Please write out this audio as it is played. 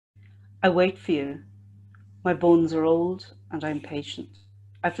I wait for you. My bones are old and I'm patient.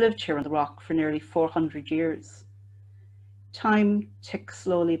 I've lived here on the rock for nearly 400 years. Time ticks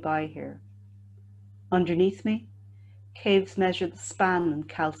slowly by here. Underneath me, caves measure the span in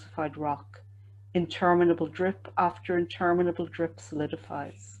calcified rock. Interminable drip after interminable drip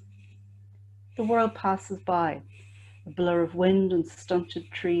solidifies. The world passes by, a blur of wind and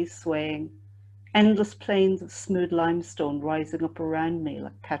stunted trees swaying, endless plains of smooth limestone rising up around me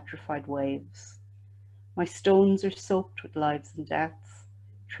like petrified waves. My stones are soaked with lives and deaths,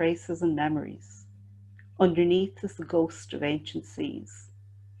 traces and memories. Underneath is the ghost of ancient seas.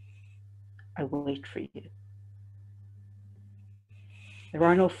 I wait for you. There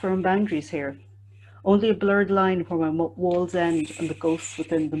are no firm boundaries here, only a blurred line where my walls end and the ghosts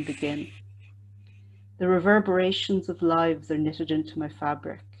within them begin. The reverberations of lives are knitted into my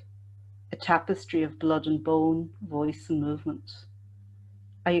fabric, a tapestry of blood and bone, voice and movement.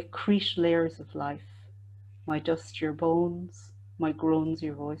 I accrete layers of life, my dust your bones, my groans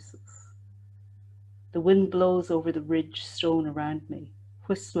your voices. The wind blows over the ridged stone around me,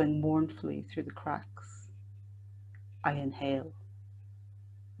 whistling mournfully through the cracks. I inhale.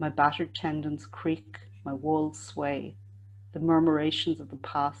 My battered tendons creak, my walls sway, the murmurations of the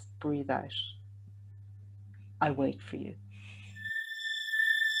past breathe out. I wait for you.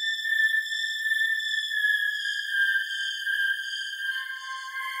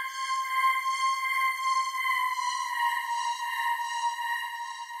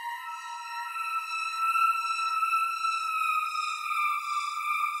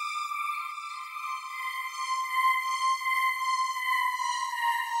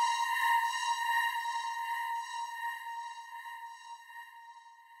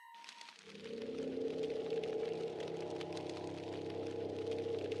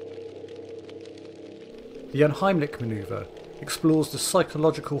 The Unheimlich Manoeuvre explores the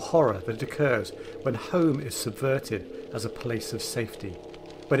psychological horror that occurs when home is subverted as a place of safety,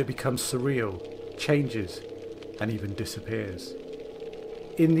 when it becomes surreal, changes, and even disappears.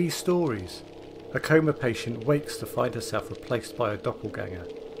 In these stories, a coma patient wakes to find herself replaced by a doppelganger.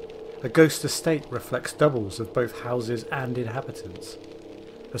 A ghost estate reflects doubles of both houses and inhabitants.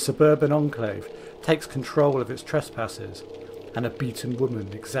 A suburban enclave takes control of its trespassers, and a beaten woman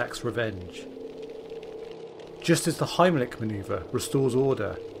exacts revenge. Just as the Heimlich Manoeuvre restores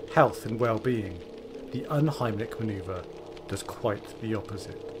order, health and well-being, the Unheimlich Manoeuvre does quite the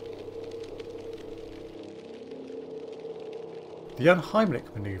opposite. The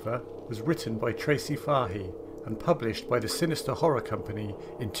Unheimlich Manoeuvre was written by Tracy Fahey and published by the Sinister Horror Company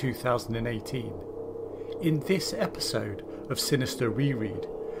in 2018. In this episode of Sinister Reread,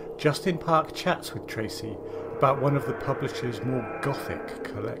 Justin Park chats with Tracy about one of the publisher's more gothic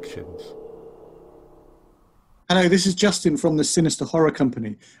collections. Hello, this is Justin from the Sinister Horror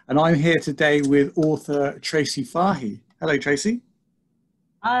Company, and I'm here today with author Tracy Fahey. Hello, Tracy.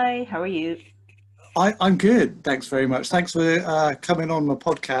 Hi, how are you? I'm good, thanks very much. Thanks for coming on my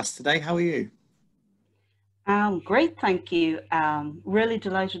podcast today. How are you? Great, thank you. Really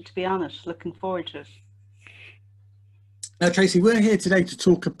delighted to be on it. Looking forward to it. Now, Tracy, we're here today to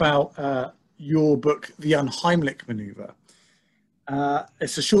talk about your book, The Unheimlich Manoeuvre.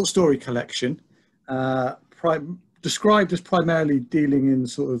 It's a short story collection. Described as primarily dealing in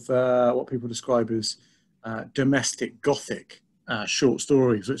sort of what people describe as domestic gothic short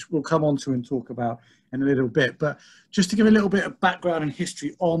stories, which we'll come on to and talk about in a little bit. But just to give a little bit of background and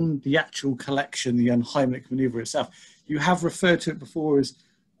history on the actual collection, the Unheimlich Manoeuvre itself, you have referred to it before as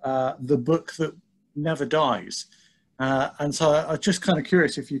the book that never dies. And so I'm just kind of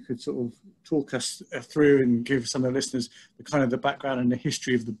curious if you could sort of talk us through and give some of the listeners the kind of the background and the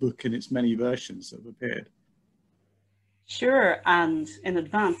history of the book and its many versions that have appeared. Sure, and in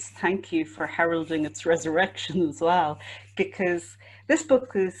advance, thank you for heralding its resurrection as well, because this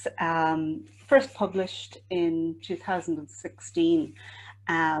book was first published in 2016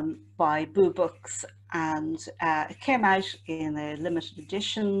 by Boo Books, and it came out in a limited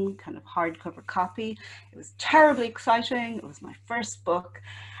edition, kind of hardcover copy. It was terribly exciting. It was my first book,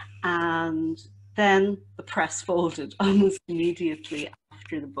 and then the press folded almost immediately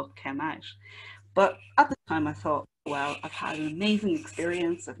after the book came out. But at the time I thought, well, I've had an amazing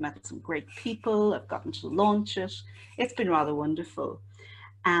experience. I've met some great people. I've gotten to launch it. It's been rather wonderful.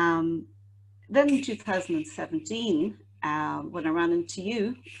 Then in 2017, when I ran into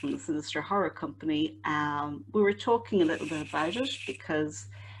you from the Sinister Horror Company, we were talking a little bit about it because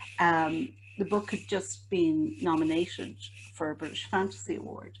the book had just been nominated for a British Fantasy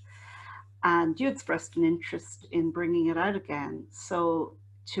Award. And you expressed an interest in bringing it out again. So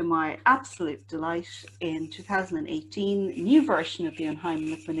to my absolute delight, in 2018, a new version of the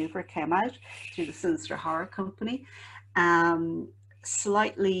Unheimlich Manoeuvre came out through the Sinister Horror Company.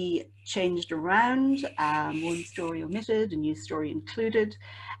 Slightly changed around, one story omitted, a new story included,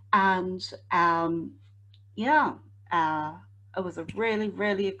 and yeah, it was a really,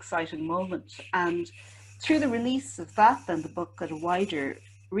 really exciting moment. And through the release of that, then the book got a wider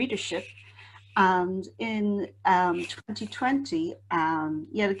readership. And in 2020,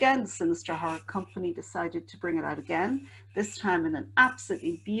 yet again, the Sinister Horror Company decided to bring it out again, this time in an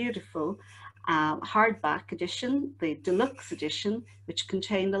absolutely beautiful hardback edition, the deluxe edition, which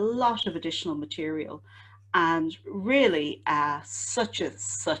contained a lot of additional material. And really such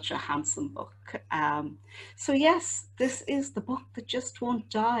a handsome book. So yes, this is the book that just won't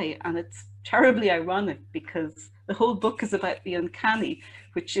die. And it's terribly ironic because the whole book is about the uncanny,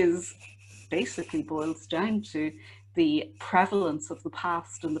 which is basically boils down to the prevalence of the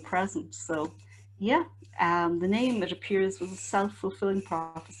past and the present. So yeah, the name, it appears, was a self-fulfilling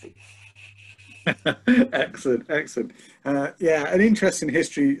prophecy. Excellent, excellent. Yeah, an interesting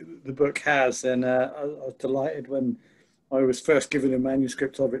history the book has, and I was delighted when I was first given a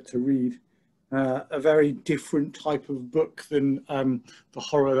manuscript of it to read. A very different type of book than the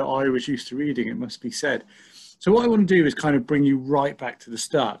horror that I was used to reading, it must be said. So what I want to do is kind of bring you right back to the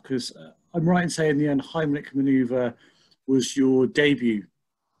start, because I'm right in saying the Unheimlich Manoeuvre was your debut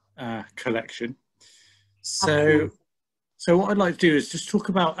collection. So what I'd like to do is just talk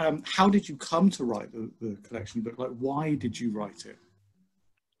about how did you come to write the collection book? Like, why did you write it?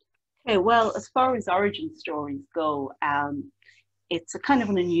 Okay, well, as far as origin stories go, it's a kind of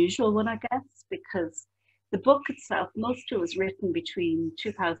an unusual one, I guess, because the book itself, most of it was written between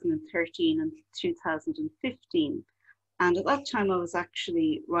 2013 and 2015. And at that time, I was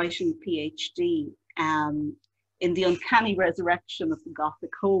actually writing a PhD in the uncanny resurrection of the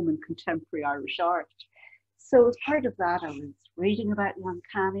Gothic home in contemporary Irish art. So as part of that, I was reading about the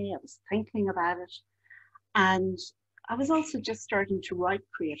uncanny, I was thinking about it, and I was also just starting to write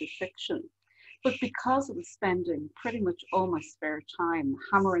creative fiction. But because I was spending pretty much all my spare time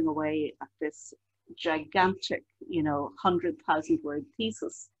hammering away at this gigantic, 100,000 word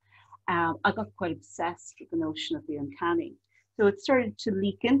thesis, I got quite obsessed with the notion of the uncanny. So it started to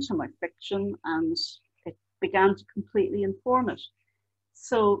leak into my fiction and it began to completely inform it.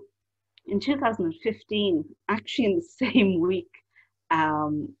 So in 2015, actually in the same week, I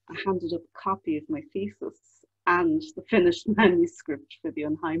handed up a copy of my thesis and the finished manuscript for the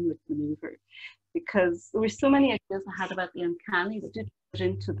Unheimlich Manoeuvre, because there were so many ideas I had about the uncanny that didn't fit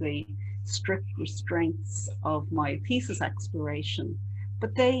into the strict restraints of my thesis exploration,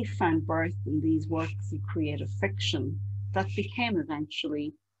 but they found birth in these works of creative fiction that became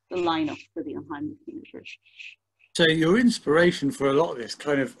eventually the lineup for the Unheimlich Manoeuvre. So your inspiration for a lot of this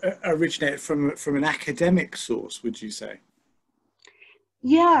kind of originated from an academic source, would you say?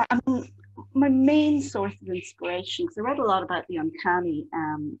 Yeah, I mean, my main source of inspiration, because I read a lot about the uncanny,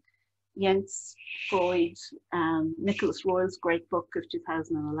 Jens Freud, Nicholas Royle's great book of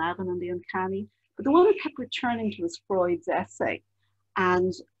 2011 on the uncanny, but the one I kept returning to was Freud's essay.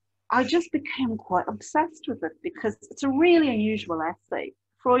 And I just became quite obsessed with it because it's a really unusual essay.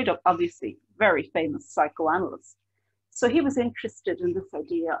 Freud, obviously, very famous psychoanalyst. So he was interested in this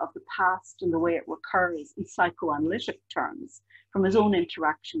idea of the past and the way it recurs in psychoanalytic terms from his own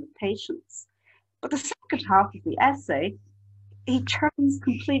interaction with patients. But the second half of the essay, he turns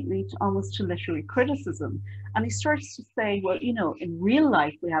completely to almost to literary criticism. And he starts to say, well, in real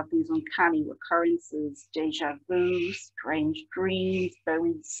life, we have these uncanny recurrences, deja vu, strange dreams,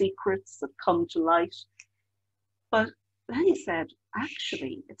 buried secrets that come to light. But then he said,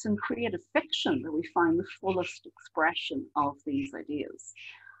 actually, it's in creative fiction that we find the fullest expression of these ideas.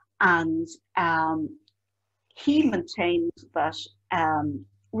 And he maintained that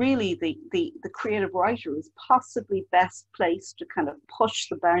really the creative writer is possibly best placed to kind of push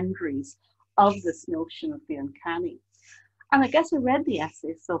the boundaries of this notion of the uncanny. And I guess I read the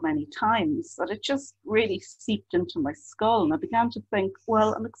essay so many times that it just really seeped into my skull. And I began to think,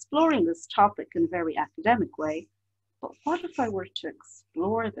 well, I'm exploring this topic in a very academic way, but what if I were to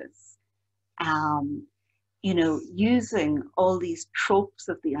explore this, using all these tropes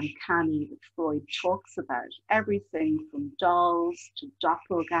of the uncanny that Freud talks about, everything from dolls to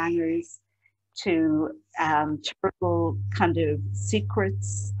doppelgangers to terrible kind of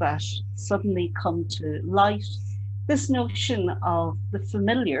secrets that suddenly come to light. This notion of the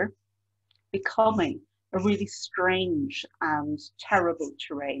familiar becoming a really strange and terrible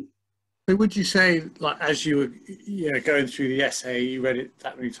terrain. So would you say, like, as you were, going through the essay, you read it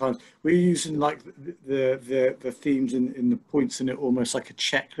that many times, were you using like the themes and the points in it almost like a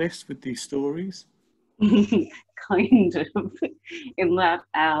checklist with these stories? Kind of, in that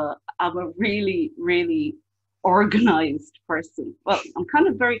I'm a really, really organized person. Well, I'm kind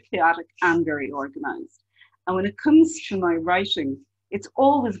of very chaotic and very organized. And when it comes to my writing, it's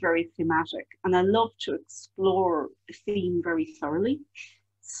always very thematic, and I love to explore a theme very thoroughly.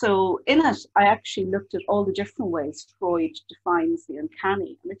 So in it, I actually looked at all the different ways Freud defines the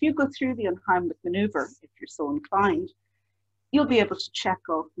uncanny. And if you go through the Unheimlich Manoeuvre, if you're so inclined, you'll be able to check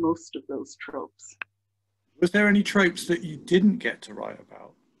off most of those tropes. Was there any tropes that you didn't get to write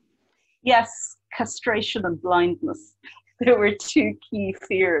about? Yes, castration and blindness. There were two key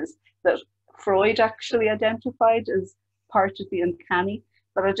fears that Freud actually identified as part of the uncanny,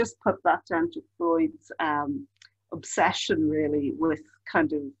 but I just put that down to Freud's obsession, really, with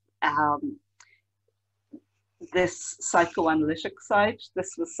kind of this psychoanalytic side.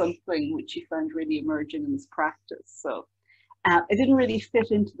 This was something which he found really emerging in his practice. So it didn't really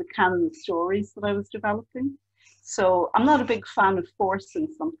fit into the canon of stories that I was developing. So I'm not a big fan of forcing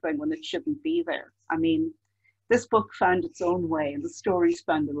something when it shouldn't be there. I mean, this book found its own way and the stories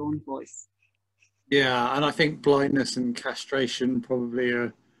found their own voice. Yeah, and I think blindness and castration probably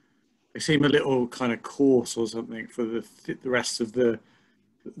are, they seem a little kind of coarse or something for the rest of the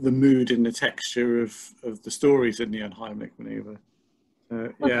mood and the texture of the stories in the Unheimlich Manoeuvre.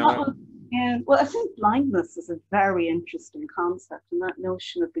 Well, Yeah, yeah, well, I think blindness is a very interesting concept, and that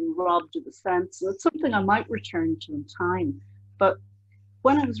notion of being robbed of a sense. And it's something I might return to in time. But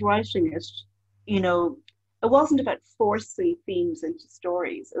when I was writing it, you know, it wasn't about forcing themes into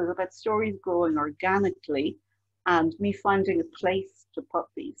stories. It was about stories growing organically and me finding a place to put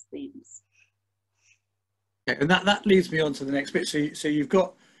these themes. okay, and that leads me on to the next bit. So you've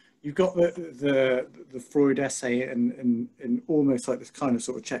got the Freud essay and almost like this kind of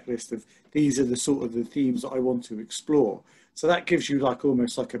sort of checklist of these are the sort of the themes that I want to explore. So that gives you like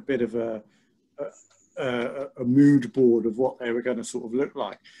almost like a bit of a mood board of what they were going to sort of look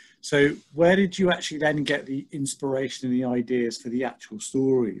like. So where did you actually then get the inspiration and the ideas for the actual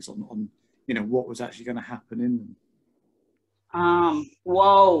stories on what was actually going to happen in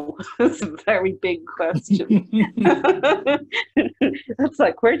Whoa, that's a very big question. them? That's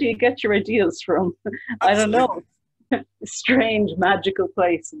like, where do you get your ideas from? I don't know. Absolutely. Strange, magical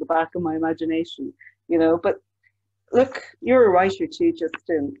place in the back of my imagination, But look, you're a writer too,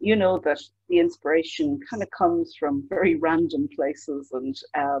 Justin. You know that the inspiration kind of comes from very random places. And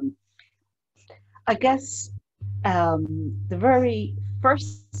I guess the very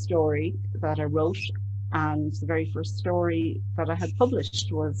first story that I wrote and the very first story that I had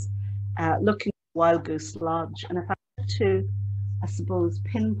published was looking at Wild Goose Lodge. And if I had to, I suppose,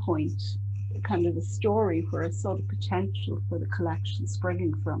 pinpoint kind of a story where I saw the potential for the collection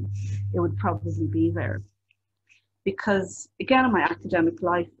springing from, it would probably be there. Because again, in my academic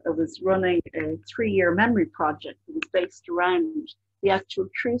life, I was running a 3-year memory project that was based around the actual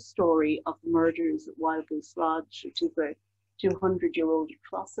true story of the murders at Wild Goose Lodge, which is a 200-year-old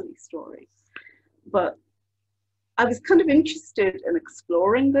atrocity story. But I was kind of interested in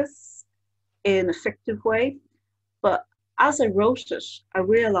exploring this in a fictive way. But as I wrote it, I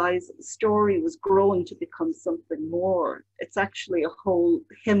realized that the story was growing to become something more. It's actually a whole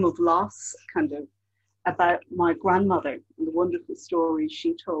hymn of loss, kind of, about my grandmother and the wonderful stories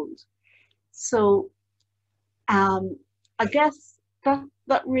she told. So I guess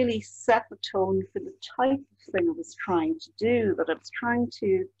that really set the tone for the type of thing I was trying to do, that I was trying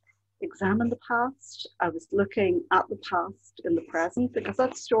to examine the past. I was looking at the past in the present, because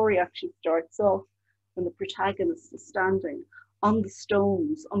that story actually starts off when the protagonist is standing on the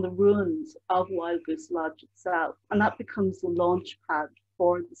stones, on the ruins of Wild Goose Lodge itself. And that becomes the launch pad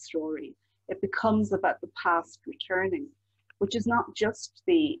for the story. It becomes about the past returning, which is not just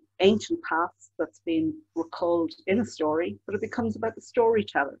the ancient past that's been recalled in a story, but it becomes about the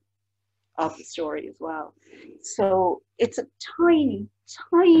storyteller of the story as well. So it's a tiny,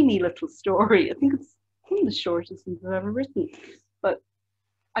 tiny little story. I think it's one of the shortest ones I've ever written. But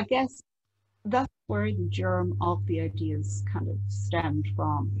I guess that's where the germ of the ideas kind of stemmed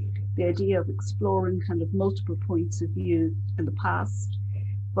from. The idea of exploring kind of multiple points of view in the past,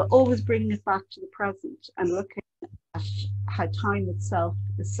 but always bringing it back to the present and looking at how time itself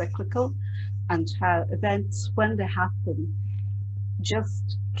is cyclical and how events, when they happen,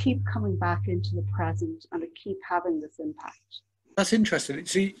 just keep coming back into the present and it keep having this impact. That's interesting.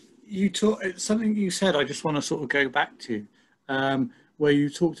 See, you talk something you said. I just want to sort of go back to where you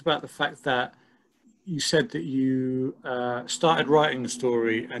talked about the fact that you said that you started writing the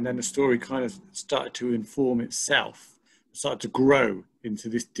story, and then the story kind of started to inform itself, started to grow into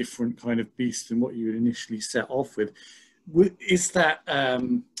this different kind of beast than what you had initially set off with. Is that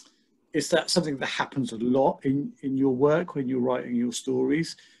something that happens a lot in your work when you're writing your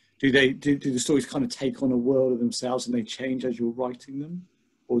stories? Do the stories kind of take on a world of themselves and they change as you're writing them,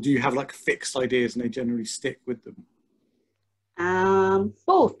 or do you have like fixed ideas and they generally stick with them?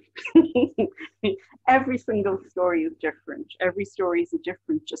 Both. Every single story is different. Every story is a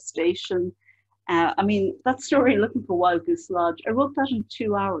different gestation. I mean, that story, Looking for Wild Goose Lodge, I wrote that in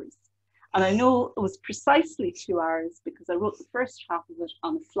 2 hours. And I know it was precisely 2 hours because I wrote the first half of it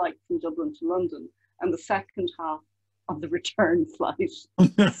on a flight from Dublin to London and the second half on the return flight.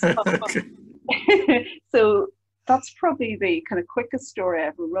 Okay. So that's probably the kind of quickest story I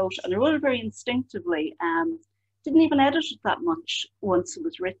ever wrote. And I wrote it very instinctively. Didn't even edit it that much once it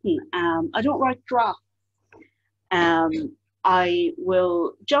was written. I don't write drafts. I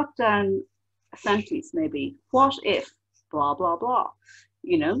will jot down a sentence maybe, what if, blah, blah, blah,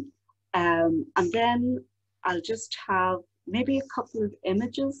 you know? And then I'll just have maybe a couple of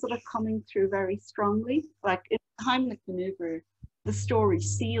images that are coming through very strongly. Like in Unheimlich Manoeuvre, the story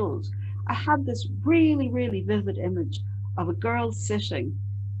Sealed, I had this really, really vivid image of a girl sitting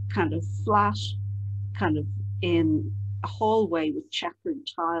kind of flat, kind of in a hallway with checkered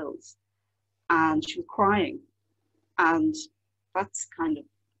tiles, and she was crying. And that's kind of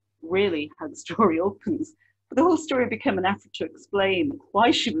really how the story opens. But the whole story became an effort to explain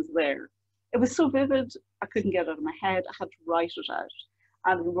why she was there. It was so vivid, I couldn't get it out of my head. I had to write it out.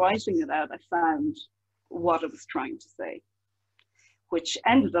 And in writing it out, I found what I was trying to say, which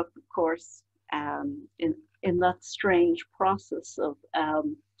ended up, of course, in that strange process of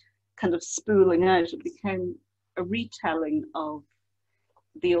kind of spooling out. It became a retelling of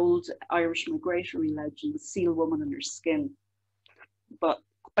the old Irish migratory legend, the seal woman and her skin, but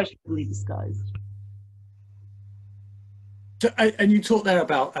quite heavily disguised. So, and you talked there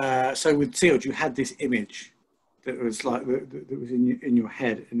about so with Sealed, you had this image that was like that was in your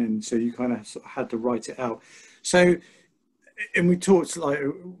head, and then so you kind of sort of had to write it out. So, and we talked like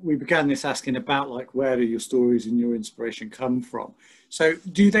we began this asking about like where do your stories and your inspiration come from? So,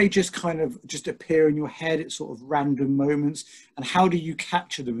 do they just kind of just appear in your head at sort of random moments, and how do you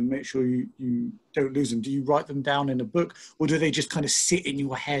capture them and make sure you don't lose them? Do you write them down in a book, or do they just kind of sit in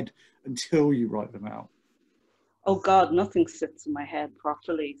your head until you write them out? Oh God, nothing sits in my head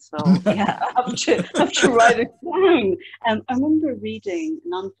properly. So yeah, I have to write it down. I remember reading a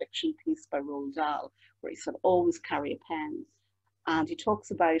nonfiction piece by Roald Dahl where he said, always carry a pen. And he talks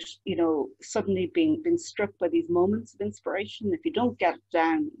about, you know, suddenly being struck by these moments of inspiration. If you don't get it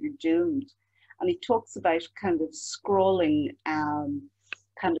down, you're doomed. And he talks about kind of scrawling kind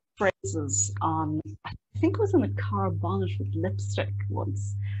of phrases on, I think it was on a car bonnet with lipstick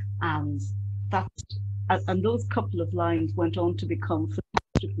once. And that and those couple of lines went on to become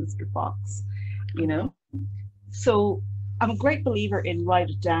Fantastic Mr. Fox, you know. So I'm a great believer in write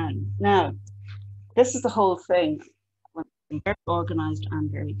it down. Now, this is the whole thing. I'm very organized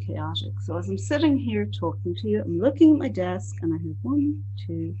and very chaotic. So as I'm sitting here talking to you, I'm looking at my desk and I have 1,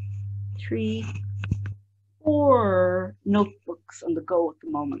 2, 3, 4 notebooks on the go at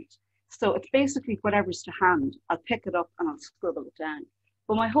the moment. So it's basically whatever's to hand. I'll pick it up and I'll scribble it down.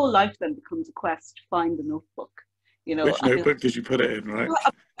 But my whole life then becomes a quest to find the notebook. You know, Which notebook did you put it in, right?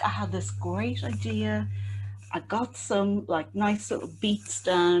 I had this great idea. I got some like nice little beats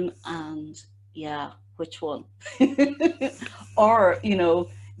down, and yeah, which one? Or, you know,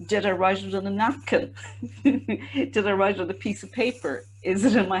 did I write it on a napkin? Did I write it on a piece of paper? Is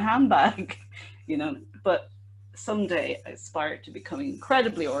it in my handbag? You know, but someday I aspire to becoming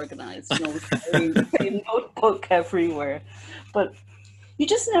incredibly organized, you know, with the same notebook everywhere. But you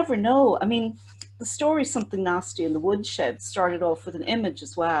just never know. I mean, the story Something Nasty in the Woodshed started off with an image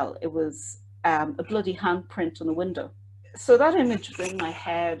as well. It was a bloody handprint on a window. So that image was in my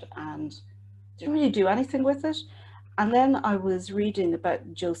head and didn't really do anything with it. And then I was reading about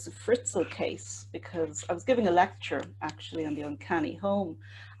the Joseph Fritzl case because I was giving a lecture actually on the uncanny home,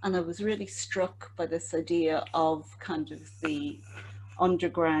 and I was really struck by this idea of kind of the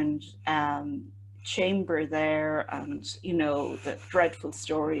underground chamber there, and you know the dreadful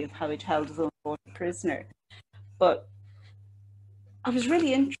story of how he'd held his own prisoner. But I was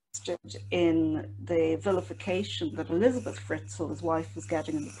really interested in the vilification that Elizabeth Fritzl, his wife, was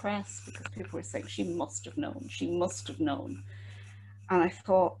getting in the press, because people were saying she must have known, she must have known. And I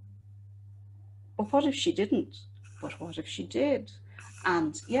thought, well, what if she didn't? But what if she did?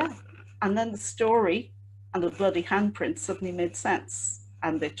 And yeah, and then the story and the bloody handprint suddenly made sense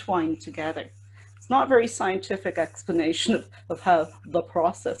and they twined together. not a very scientific explanation of how the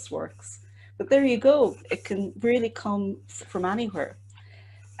process works. But there you go. It can really come from anywhere.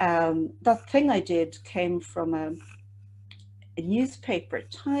 That thing I did came from a newspaper,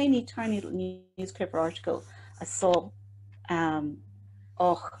 tiny little newspaper article I saw,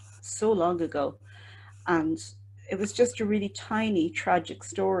 oh, so long ago. And it was just a really tiny, tragic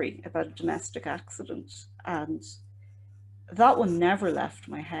story about a domestic accident. And that one never left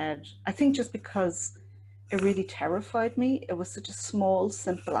my head. I think just because it really terrified me. It was such a small,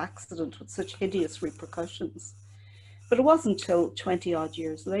 simple accident with such hideous repercussions. But it wasn't until 20 odd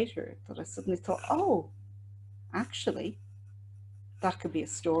years later that I suddenly thought, oh, actually, that could be a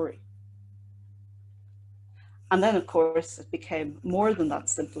story. And then, of course, it became more than that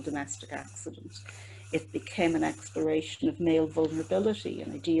simple domestic accident. It became an exploration of male vulnerability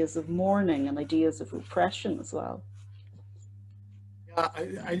and ideas of mourning and ideas of repression as well. Yeah,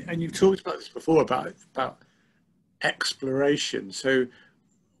 and you've talked about this before about exploration. So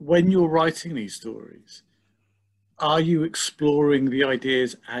when you're writing these stories, are you exploring the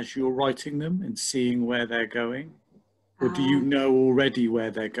ideas as you're writing them and seeing where they're going? Or do you know already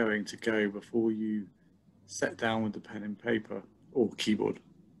where they're going to go before you sit down with the pen and paper or keyboard?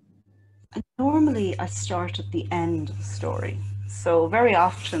 And normally I start at the end of the story. So very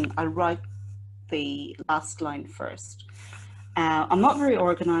often I'll write the last line first. I'm not very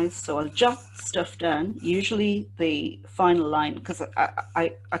organized, so I'll jot stuff down, usually the final line, because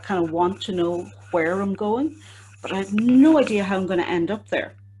I kind of want to know where I'm going, but I have no idea how I'm going to end up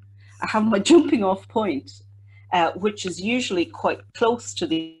there. I have my jumping off point, which is usually quite close to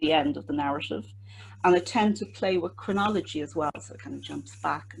the end of the narrative. And I tend to play with chronology as well, so it kind of jumps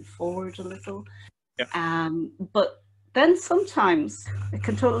back and forward a little. Yeah. But then sometimes it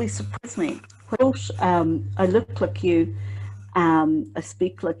can totally surprise me. I look like you, I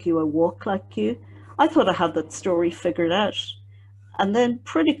speak like you, I walk like you. I thought I had that story figured out. And then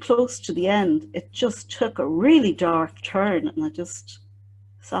pretty close to the end, it just took a really dark turn, and I just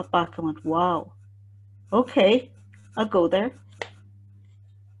sat back and went, wow, okay, I'll go there.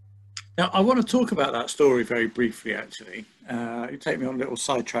 Now, I want to talk about that story very briefly, actually. You take me on a little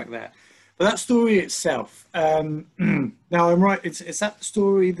sidetrack there. But that story itself, now I'm right, is that the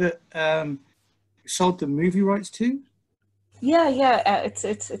story that you sold the movie rights to? Yeah.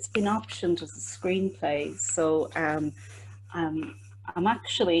 It's been optioned as a screenplay, so I'm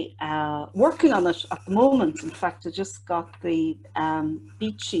actually working on it at the moment. In fact, I just got the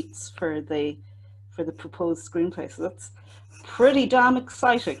beat sheets for the proposed screenplay, so that's pretty damn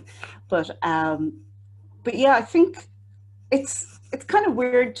exciting. But yeah, I think it's kind of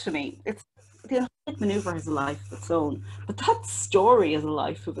weird to me. It's the Unheimlich Manoeuvre has a life of its own, but that story has a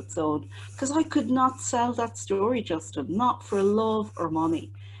life of its own, because I could not sell that story, Justin, not for love or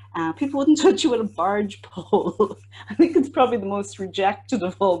money. People wouldn't touch you with a barge pole. I think it's probably the most rejected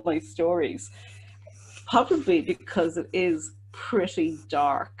of all my stories, probably because it is pretty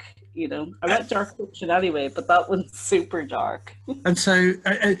dark. You know, I read dark fiction anyway, but that one's super dark. And so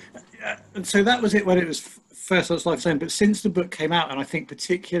that was it when it was first on its life. But since the book came out, and I think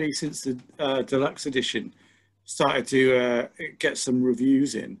particularly since the deluxe edition started to get some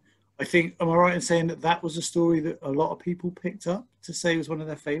reviews in, I think, am I right in saying that that was a story that a lot of people picked up to say was one of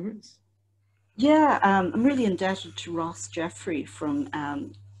their favourites? Yeah, I'm really indebted to Ross Jeffrey from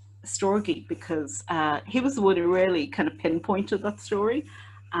Storge, because he was the one who really kind of pinpointed that story,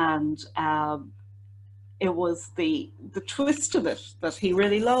 and it was the twist of it that he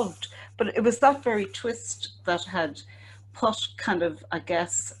really loved. But it was that very twist that had put kind of, I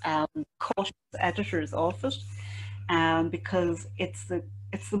guess, cautious editors off it, because it's the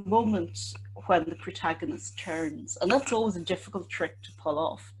moment when the protagonist turns, and that's always a difficult trick to pull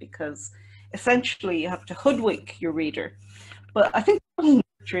off, because essentially you have to hoodwink your reader. But I think that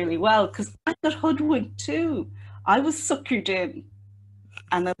worked really well, because I got hoodwinked too. I was suckered in,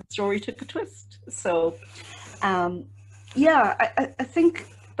 and then the story took a twist. So, yeah, I think,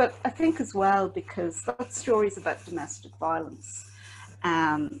 but I think as well, because that story is about domestic violence.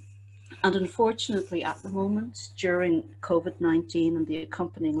 And unfortunately, at the moment, during COVID-19 and the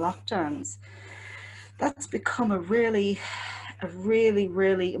accompanying lockdowns, that's become a really,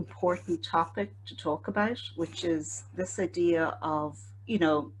 really important topic to talk about, which is this idea of, you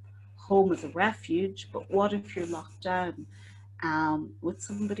know, home as a refuge, but what if you're locked down with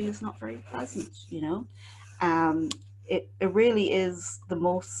somebody who's not very pleasant, you know? It really is the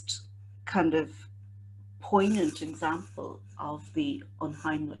most kind of poignant example of the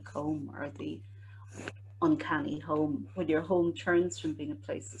unheimlich home, or the uncanny home, when your home turns from being a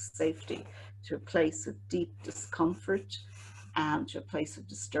place of safety to a place of deep discomfort to a place of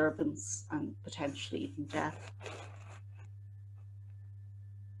disturbance and potentially even death.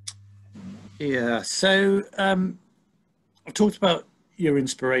 Yeah, so I've talked about your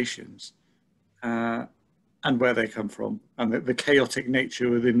inspirations and where they come from, and the chaotic nature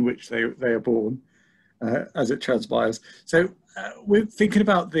within which they are born, as it transpires. So we're thinking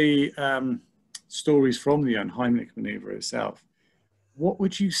about the stories from the Unheimlich Manoeuvre itself. What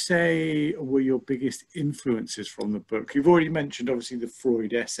would you say were your biggest influences from the book? You've already mentioned, obviously, the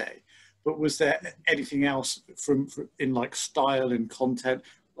Freud essay, but was there anything else from in like style and content,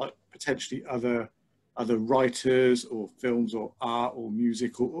 like potentially other writers or films or art or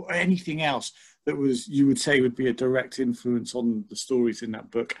music or anything else that was you would say would be a direct influence on the stories in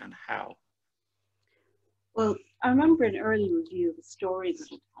that book, and how? Well, I remember an early review of a story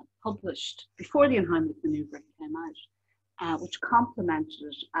that it had published before the Unheimlich Manoeuvre came out, which complimented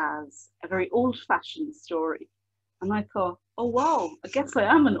it as a very old-fashioned story. And I thought, oh wow, I guess I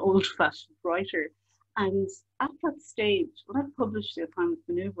am an old-fashioned writer. And at that stage, when I published the Unheimlich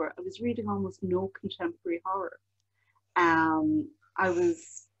Manoeuvre, I was reading almost no contemporary horror. I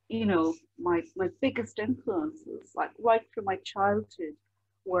was, you know, my biggest influences, like right from my childhood,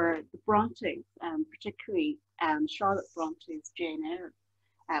 were the Brontes, particularly Charlotte Bronte's Jane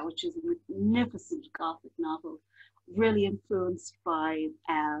Eyre, which is a magnificent Gothic novel, really influenced by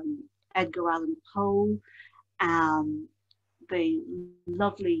Edgar Allan Poe, the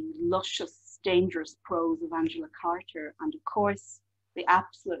lovely, luscious, dangerous prose of Angela Carter, and of course, the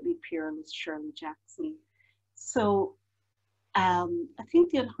absolutely peerless Shirley Jackson. So I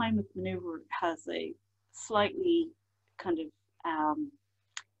think the Unheimlich Manoeuvre has a slightly kind of,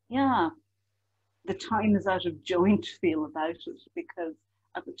 yeah, the time is out of joint feel about it, because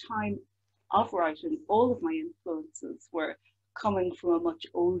at the time of writing, all of my influences were coming from a much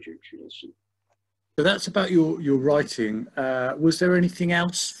older tradition. So that's about your writing. Was there anything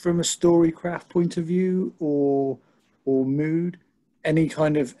else from a storycraft point of view or mood? Any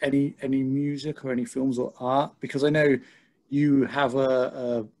kind of any music or any films or art? Because I know you have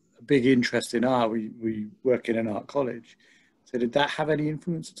a big interest in art. We work in an art college. So did that have any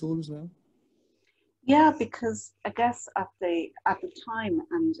influence at all as well? Yeah, because I guess at the time,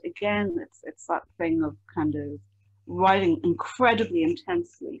 and again, it's that thing of kind of writing incredibly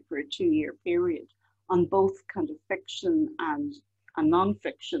intensely for a 2 year period on both kind of fiction and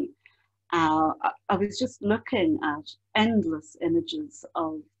non-fiction. I was just looking at endless images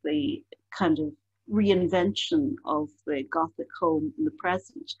of the kind of reinvention of the Gothic home in the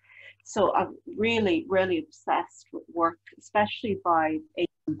present. So I'm really, really obsessed with work, especially by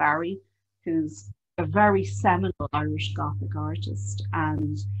Aidan Barry, who's a very seminal Irish Gothic artist.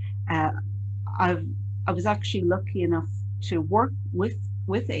 And uh, I've, I was actually lucky enough to work with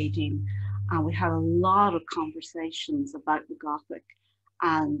Aidan, and we had a lot of conversations about the Gothic,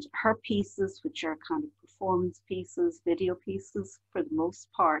 and her pieces, which are kind of performance pieces, video pieces for the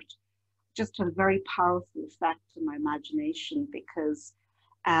most part, just had a very powerful effect on my imagination, because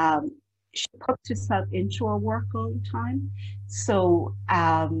um, she puts herself into her work all the time. So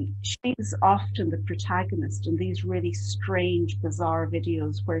she's often the protagonist in these really strange, bizarre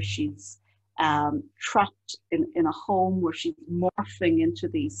videos where she's trapped in a home where she's morphing into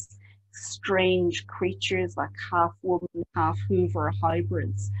these strange creatures like half woman, half Hoover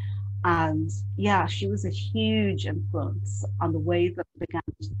hybrids. And yeah, she was a huge influence on the way that I began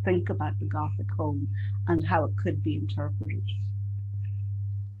to think about the Gothic home and how it could be interpreted.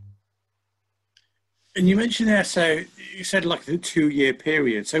 And you mentioned there, so you said like a 2 year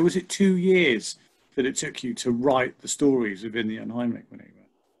period. So was it 2 years that it took you to write the stories within the Unheimlich Manoeuvre?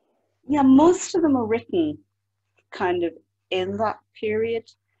 Yeah, most of them are written kind of in that period.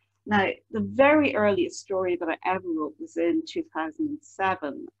 Now, the very earliest story that I ever wrote was in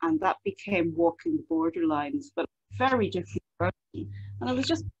 2007, and that became Walking the Borderlines, but very different journey. And I was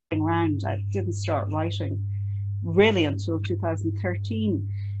just playing around. I didn't start writing really until 2013.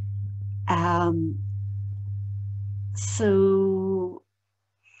 Um, so,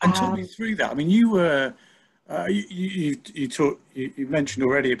 And talk me through that. I mean, you were you mentioned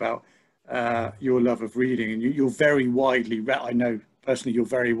already about your love of reading, and you're very widely read. I know personally you're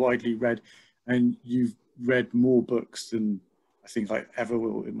very widely read, and you've read more books than I think I ever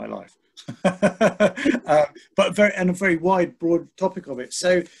will in my life. But a very wide, broad topic of it.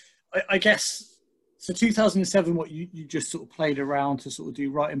 So I guess so. 2007, what you just sort of played around to sort of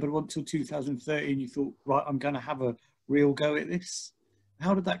do writing, but until 2013, you thought, right, I'm going to have a real go at this.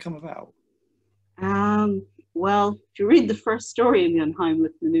 How did that come about? well, if you read the first story in the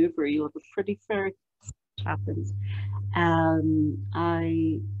Unheimlich Manoeuvre, you'll have a pretty fair what happens.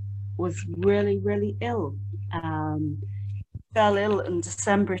 I was really, really ill. fell ill in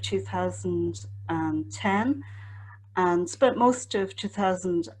December 2010 and spent most of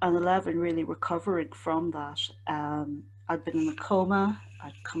 2011 really recovering from that. I'd been in a coma,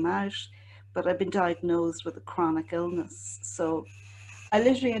 I'd come out, but I'd been diagnosed with a chronic illness. So I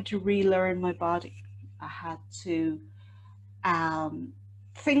literally had to relearn my body. I had to, um,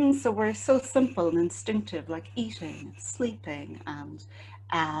 things that were so simple and instinctive, like eating, sleeping, and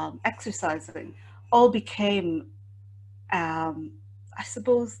exercising, all became, um, I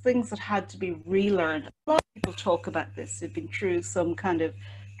suppose, things that had to be relearned. A lot of people talk about this, they've been through some kind of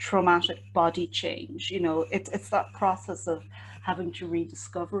traumatic body change. You know, it's that process of having to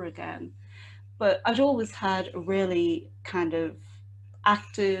rediscover again. But I'd always had a really kind of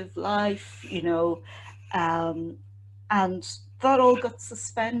active life, you know, um, and that all got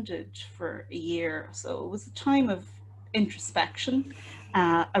suspended for a year. So it was a time of introspection.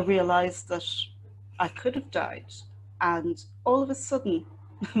 I realized that I could have died. And all of a sudden,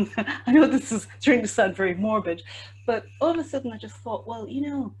 I know this is trying to sound very morbid, but all of a sudden I just thought, well, you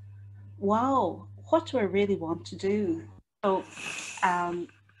know, wow, what do I really want to do? So um,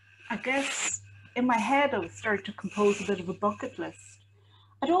 I guess in my head I was starting to compose a bit of a bucket list.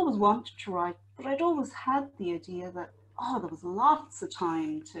 I'd always wanted to write, but I'd always had the idea that, oh, there was lots of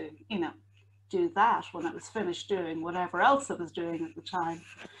time to, you know, do that when I was finished doing whatever else I was doing at the time.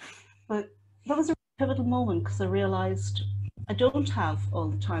 But that was a pivotal moment because I realized I don't have all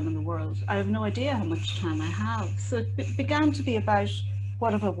the time in the world. I have no idea how much time I have. So it began to be about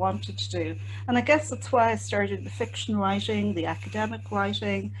what have I wanted to do. And I guess that's why I started the fiction writing, the academic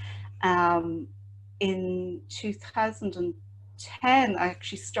writing. Um, in 2010, I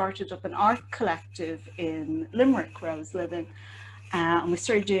actually started up an art collective in Limerick, where I was living. And we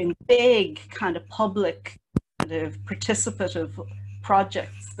started doing big kind of public, kind of participative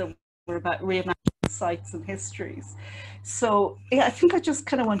projects that were about reimagining sites and histories. So yeah, I think I just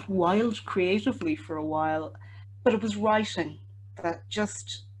kind of went wild creatively for a while, but it was writing that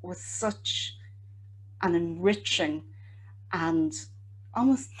just was such an enriching and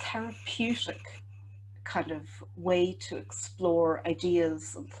almost therapeutic kind of way to explore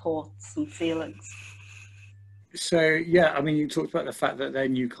ideas and thoughts and feelings. So yeah, I mean, you talked about the fact that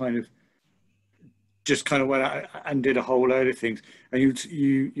then you kind of just kind of went out and did a whole load of things, and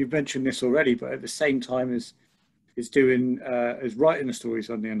you mentioned this already, but at the same time as doing as writing the stories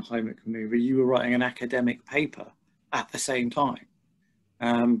on the Unheimlich Manoeuvre, you were writing an academic paper at the same time.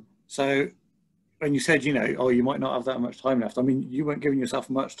 So when you said, you know, oh, you might not have that much time left, I mean, you weren't giving yourself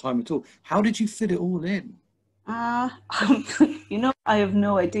much time at all. How did you fit it all in? Uh, you know, I have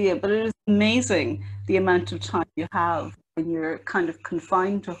no idea, but it is amazing the amount of time you have when you're kind of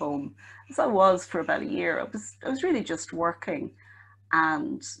confined to home. As I was for about a year, I was really just working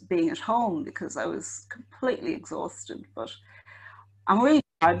and being at home because I was completely exhausted. But I'm a really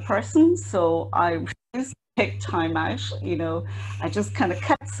bad person, so I refused to take time out. You know, I just kind of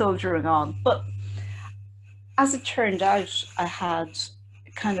kept soldiering on. But as it turned out, I had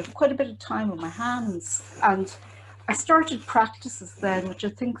kind of quite a bit of time on my hands, and I started practices then, which I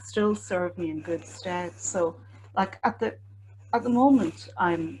think still serve me in good stead. So, like at the moment,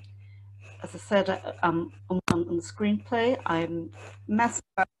 I'm, as I said, I'm on the screenplay. I'm messing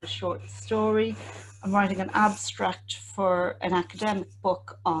about a short story. I'm writing an abstract for an academic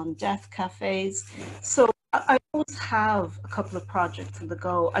book on death cafes. So I always have a couple of projects on the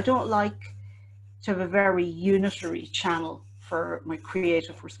go. I don't like to have a very unitary channel for my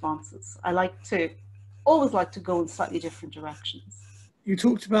creative responses. Always like to go in slightly different directions. You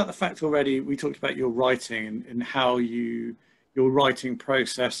talked about the fact already, we talked about your writing and how your writing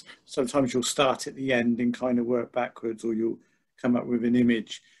process, sometimes you'll start at the end and kind of work backwards, or you'll come up with an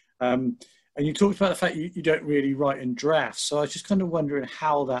image. And you talked about the fact you don't really write in drafts. So I was just kind of wondering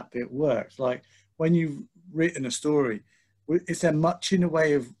how that bit works. Like when you've written a story, is there much in the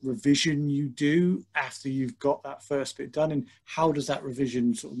way of revision you do after you've got that first bit done? And how does that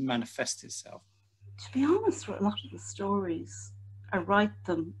revision sort of manifest itself? To be honest, with a lot of the stories, I write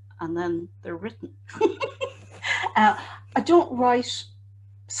them and then they're written. I don't write,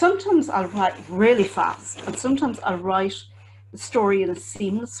 sometimes I'll write really fast, and sometimes I'll write the story in a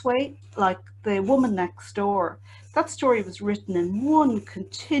seamless way, like The Woman Next Door. That story was written in one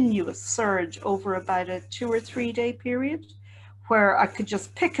continuous surge over about a 2 or 3 day period, where I could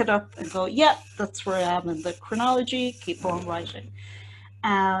just pick it up and go, yeah, that's where I am in the chronology, keep on writing.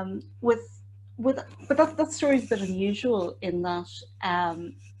 With but that story is a bit unusual in that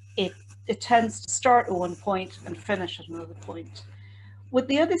it it tends to start at one point and finish at another point. With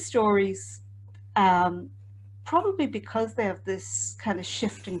the other stories, um, probably because they have this kind of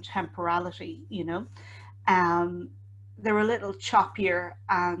shifting temporality, you know, um, they're a little choppier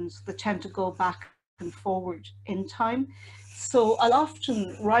and they tend to go back and forward in time. So I'll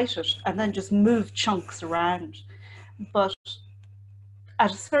often write it and then just move chunks around. But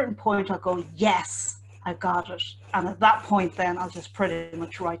at a certain point, I'll go, yes, I got it. And at that point, then I'll just pretty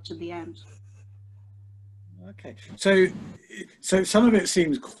much write to the end. Okay, so some of it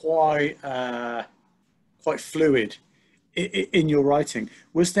seems quite fluid in your writing.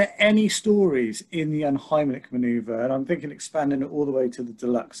 Was there any stories in the Unheimlich Manoeuvre, and I'm thinking expanding it all the way to the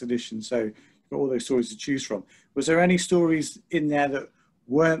deluxe edition, so you've got all those stories to choose from. Was there any stories in there that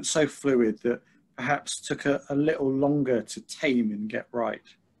weren't so fluid, that perhaps took a little longer to tame and get right?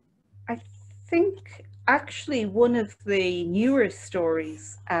 I think actually one of the newer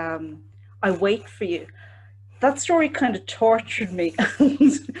stories, I Wait for You, that story kind of tortured me.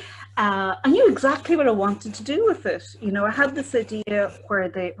 I knew exactly what I wanted to do with it. You know, I had this idea where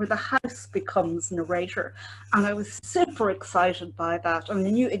the house becomes narrator, and I was super excited by that. And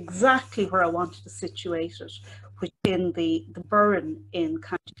I knew exactly where I wanted to situate it, which in the Burren in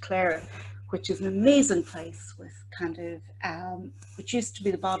County Clare, which is an amazing place with kind of, which used to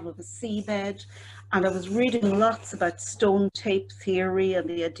be the bottom of a seabed. And I was reading lots about stone tape theory and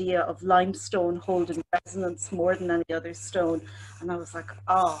the idea of limestone holding resonance more than any other stone. And I was like,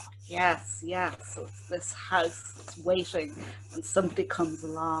 oh, yes, yes. So it's this house that's waiting and somebody comes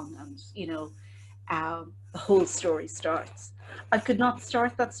along and, you know, the whole story starts. I could not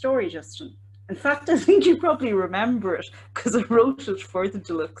start that story, Justin. In fact, I think you probably remember it because I wrote it for the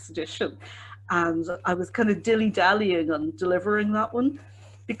deluxe edition. And I was kind of dilly-dallying on delivering that one,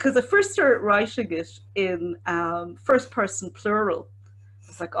 because I first started writing it in first person plural.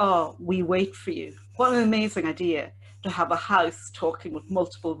 It's like, oh, we wait for you. What an amazing idea to have a house talking with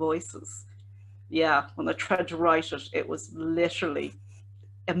multiple voices. Yeah, when I tried to write it, it was literally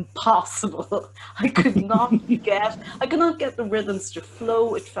impossible. I could not get the rhythms to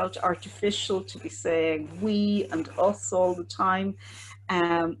flow. It felt artificial to be saying we and us all the time.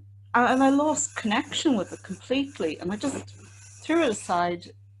 And I lost connection with it completely. And I just threw it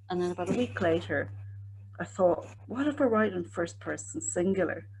aside. And then about a week later, I thought, what if I write in first person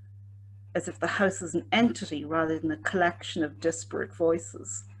singular? As if the house is an entity rather than a collection of disparate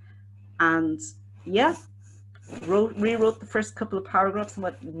voices. And yeah, rewrote the first couple of paragraphs and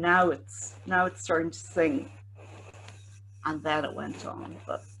went, now it's starting to sing. And then it went on.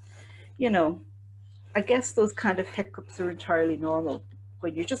 But, you know, I guess those kind of hiccups are entirely normal.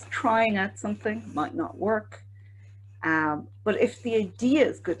 When you're just trying out something, might not work. But if the idea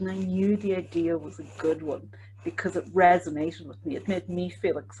is good, and I knew the idea was a good one because it resonated with me, it made me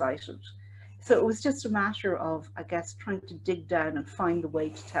feel excited. So it was just a matter of, I guess, trying to dig down and find the way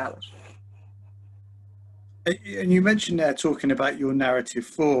to tell it. And you mentioned there talking about your narrative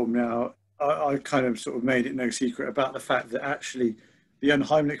form. Now, I kind of sort of made it no secret about the fact that actually the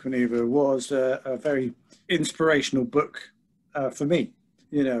Unheimlich Manoeuvre was a very inspirational book for me.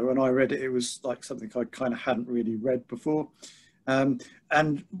 You know, when I read it, it was like something I kind of hadn't really read before. And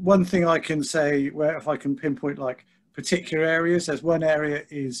one thing I can say, where if I can pinpoint like particular areas, there's one area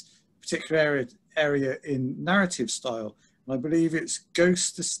is particular area in narrative style. And I believe it's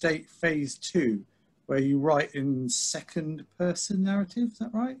Ghost Estate Phase 2, where you write in second person narrative. Is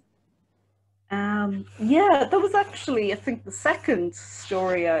that right? Yeah, that was actually, I think, the second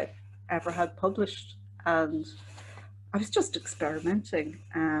story I ever had published. And I was just experimenting.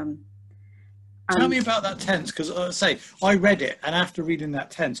 Tell me about that tense, because I read it, and after reading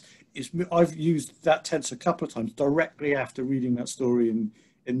that tense, I've used that tense a couple of times directly after reading that story, and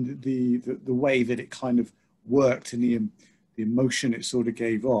in the way that it kind of worked and the emotion it sort of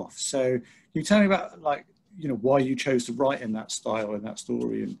gave off. So can you tell me about, like, you know, why you chose to write in that style in that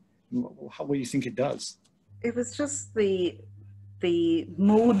story, and what you think it does? It was just the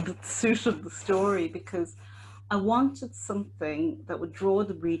mode that suited the story, because I wanted something that would draw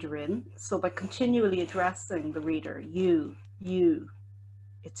the reader in. So by continually addressing the reader, you,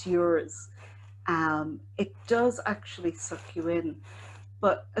 it's yours, it does actually suck you in.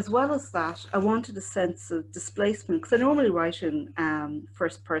 But as well as that, I wanted a sense of displacement, because I normally write in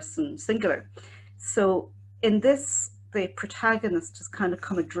first person singular. So in this, the protagonist has kind of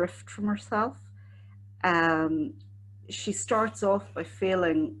come adrift from herself. She starts off by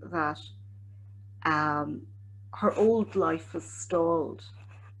feeling that her old life has stalled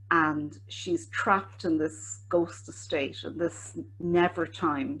and she's trapped in this ghost estate, and this never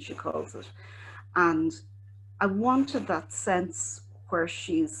time, she calls it. And I wanted that sense where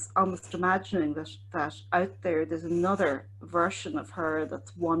she's almost imagining that out there there's another version of her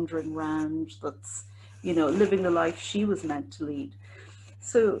that's wandering around, that's, you know, living the life she was meant to lead.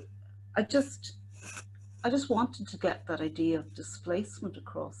 So I just I just wanted to get that idea of displacement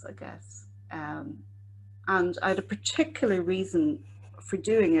across, I guess. And I had a particular reason for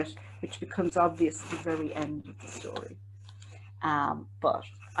doing it, which becomes obvious at the very end of the story. But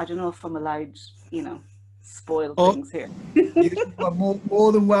I don't know if I'm allowed, spoil Oh, things here. you are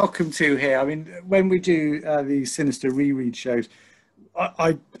more than welcome to here. I mean, when we do these Sinister reread shows,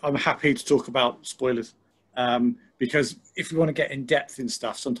 I'm happy to talk about spoilers, because if you want to get in depth in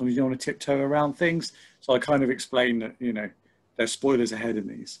stuff, sometimes you don't want to tiptoe around things. So I kind of explain that, there's spoilers ahead in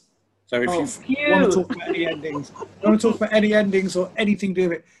these. So if Oh, you want to phew. talk about any endings, or anything to do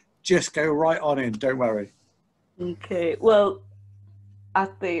with it, just go right on in. Don't worry. Okay. Well,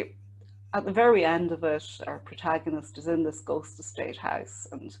 at the at the very end of it, our protagonist is in this ghost estate house,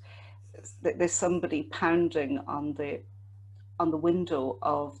 and there's somebody pounding on the window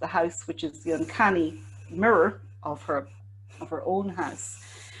of the house, which is the uncanny mirror of her own house.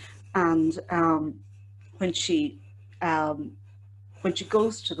 And when she um, when she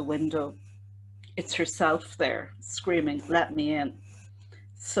goes to the window, it's herself there screaming, "Let me in!"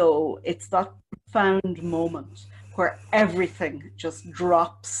 So it's that profound moment where everything just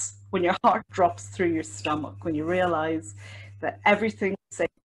drops, when your heart drops through your stomach, when you realize that everything safe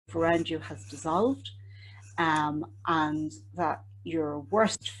around you has dissolved, and that your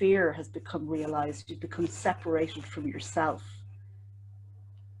worst fear has become realized. You've become separated from yourself,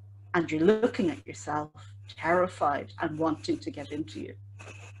 and you're looking at yourself, terrified and wanting to get into you.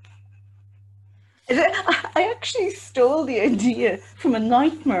 I actually stole the idea from a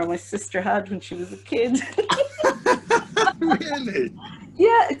nightmare my sister had when she was a kid. Really?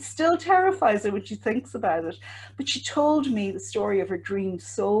 Yeah, it still terrifies her when she thinks about it. But she told me the story of her dream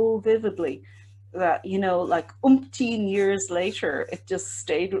so vividly that, like umpteen years later, it just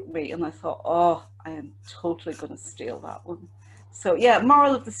stayed with me. And I thought, oh, I am totally going to steal that one. So, yeah,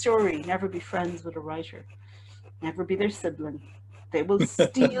 moral of the story, never be friends with a writer, never be their sibling. They will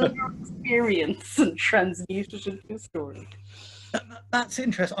steal your experience and transmute it into a story. That's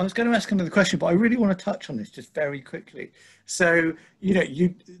interesting. I was going to ask another question, but I really want to touch on this just very quickly. So,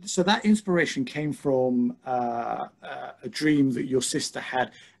 so that inspiration came from a dream that your sister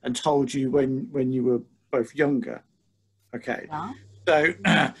had and told you when you were both younger. Okay. Yeah.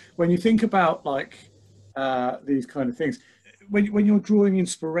 So, when you think about these kind of things, when you're drawing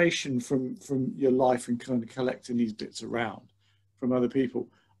inspiration from your life and kind of collecting these bits around from other people,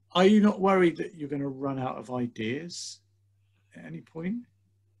 are you not worried that you're going to run out of ideas at any point?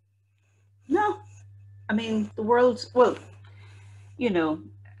 No, I mean, the world, well, you know,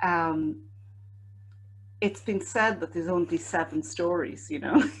 um, it's been said that there's only seven stories.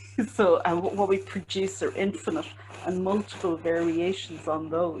 So what we produce are infinite and multiple variations on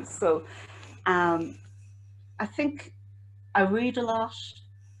those. So um, I think I read a lot,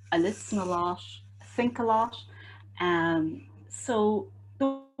 I listen a lot, I think a lot. So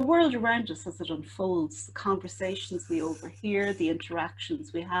the world around us as it unfolds, the conversations we overhear, the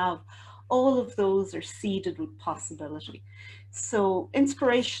interactions we have, all of those are seeded with possibility. So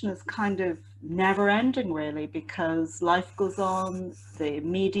inspiration is kind of never ending, really, because life goes on, the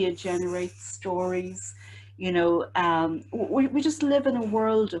media generates stories. We just live in a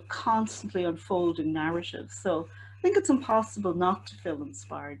world of constantly unfolding narratives. So I think it's impossible not to feel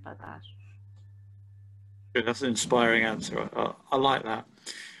inspired by that. Good, that's an inspiring answer. I like that.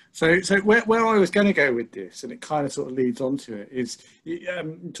 So where I was going to go with this, and it kind of sort of leads on to it, is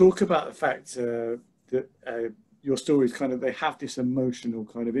talk about the fact that your stories they have this emotional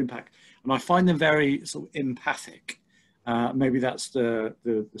kind of impact, and I find them very sort of empathic. Maybe that's the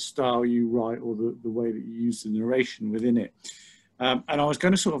style you write or the way that you use the narration within it. And I was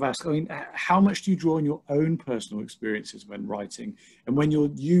going to sort of ask, I mean, how much do you draw on your own personal experiences when writing, and when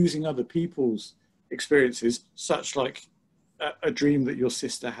you're using other people's experiences, such like a dream that your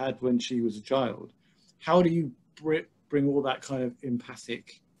sister had when she was a child? How do you bring all that kind of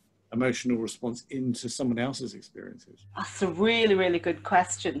empathic, emotional response into someone else's experiences? That's a really, really good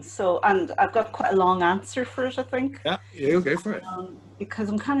question. So, and I've got quite a long answer for it, I think, Yeah, you'll go for it. because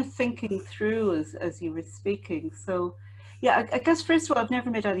I'm kind of thinking through as you were speaking. So, yeah, I guess first of all, I've never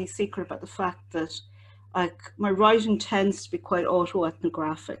made any secret about the fact that, like, my writing tends to be quite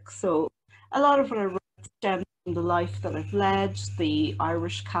autoethnographic. So, a lot of what I write stems from the life that I've led, the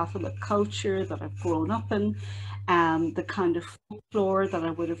Irish Catholic culture that I've grown up in, the kind of folklore that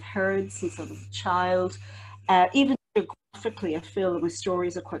I would have heard since I was a child. Even geographically, I feel that my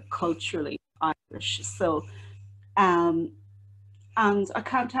stories are quite culturally Irish. So, um, and I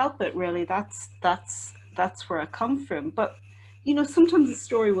can't help it, really. That's where I come from. But sometimes a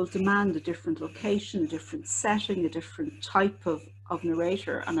story will demand a different location, a different setting, a different type of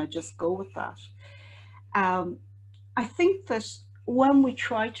narrator, and I just go with that. Um, I think that when we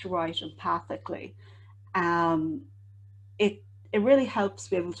try to write empathically, um, it it really helps to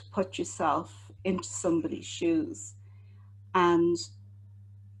be able to put yourself into somebody's shoes. And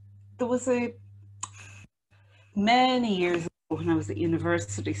there was a many years ago when I was at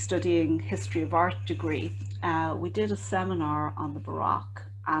university studying history of art degree, we did a seminar on the Baroque,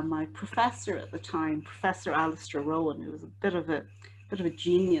 and my professor at the time, Professor Alistair Rowan, who was a bit of a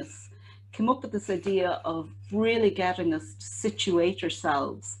genius, came up with this idea of really getting us to situate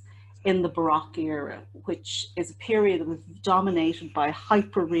ourselves in the Baroque era, which is a period that was dominated by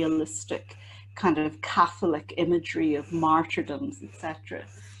hyper realistic kind of Catholic imagery of martyrdoms, etc.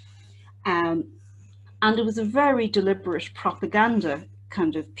 Um, and it was a very deliberate propaganda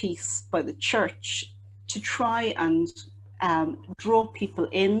kind of piece by the church to try and draw people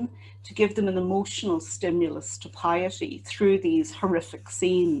in, to give them an emotional stimulus to piety through these horrific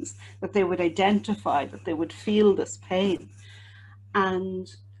scenes, that they would identify, that they would feel this pain.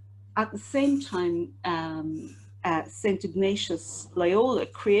 And at the same time, St. Ignatius Loyola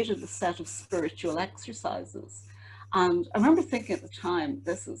created a set of spiritual exercises. And I remember thinking at the time,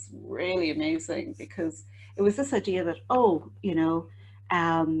 this is really amazing, because it was this idea that, oh,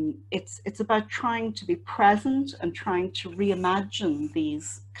 it's about trying to be present and trying to reimagine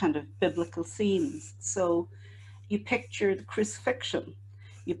these kind of biblical scenes. So you picture the crucifixion,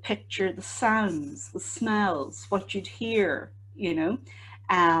 you picture the sounds, the smells, what you'd hear,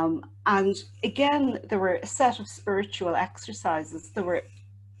 and again, there were a set of spiritual exercises that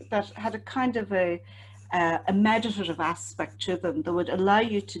had a kind of a meditative aspect to them that would allow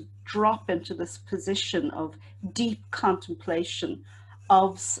you to drop into this position of deep contemplation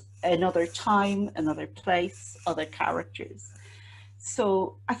of another time, another place, other characters.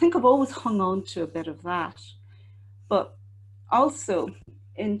 So I think I've always hung on to a bit of that. But also,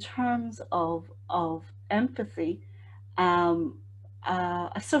 in terms of empathy, um,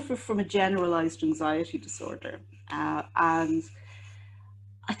 I suffer from a generalized anxiety disorder. And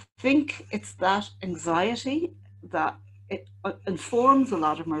I think it's that anxiety that it informs a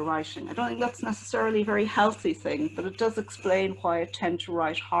lot of my writing. I don't think that's necessarily a very healthy thing, but it does explain why I tend to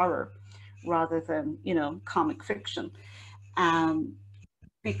write horror rather than, comic fiction. Um,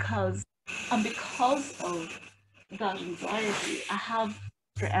 because, and because of that anxiety, I have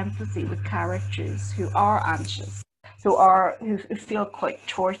empathy with characters who are anxious, who feel quite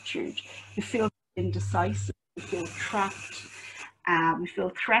tortured, who feel indecisive, who feel trapped, who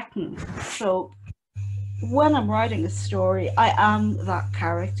feel threatened. So when I'm writing a story, I am that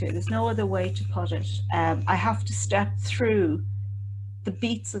character. There's no other way to put it. I have to step through the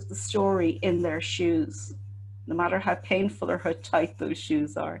beats of the story in their shoes, no matter how painful or how tight those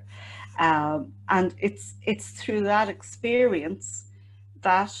shoes are. And it's through that experience,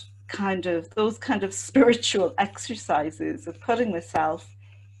 that those kind of spiritual exercises of putting myself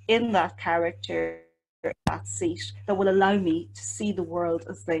in that character, that seat, that will allow me to see the world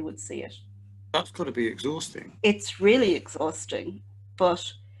as they would see it. That's got to be exhausting. It's really exhausting,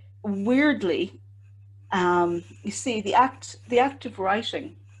 but weirdly, you see, the act of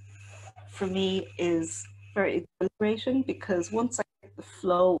writing for me is very exhilarating, because once I hit the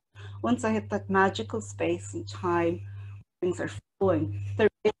flow, once I hit that magical space and time, things are flowing, there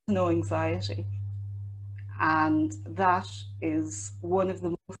is no anxiety. And that is one of the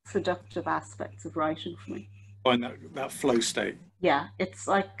most seductive aspects of writing for me. Find that flow state. Yeah, it's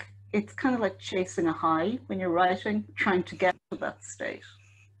kind of like chasing a high when you're writing, trying to get to that state.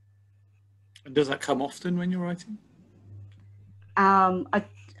 And does that come often when you're writing? I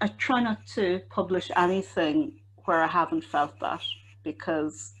try not to publish anything where I haven't felt that,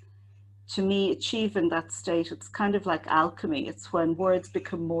 because to me, achieving that state, it's kind of like alchemy. It's when words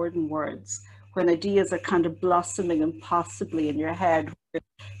become more than words, when ideas are kind of blossoming impossibly in your head. The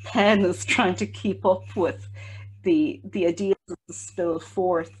pen is trying to keep up with the ideas that spill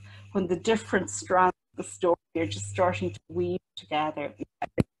forth, when the different strands of the story are just starting to weave together. It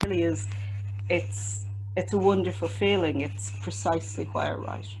really is, it's a wonderful feeling. It's precisely why I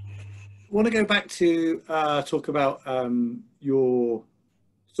write. I want to go back to talk about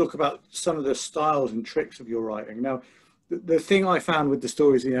some of the styles and tricks of your writing. Now, the thing I found with the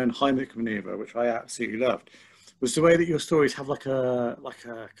stories in Unheimlich Manoeuvre, which I absolutely loved, was the way that your stories have like a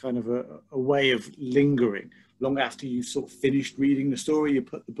kind of a way of lingering long after you've sort of finished reading the story. You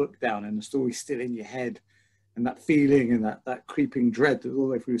put the book down and the story's still in your head, and that feeling and that creeping dread that all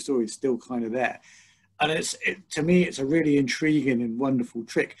the way through the story is still kind of there. And to me, it's a really intriguing and wonderful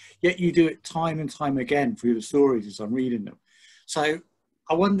trick. Yet you do it time and time again through the stories as I'm reading them. So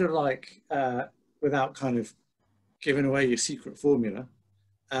I wonder, without kind of giving away your secret formula,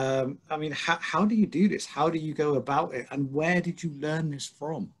 I mean, how do you do this? How do you go about it? And where did you learn this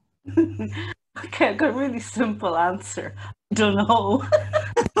from? Okay, I've got a really simple answer. I don't know.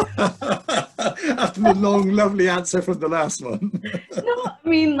 After the long, lovely answer from the last one. No, I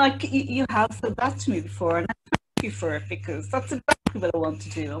mean, like you have said that to me before, and I thank you for it because that's exactly what I want to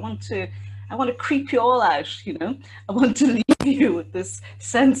do. I want to creep you all out. You know, I want to leave you with this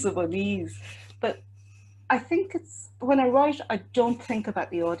sense of unease. But I think it's when I write, I don't think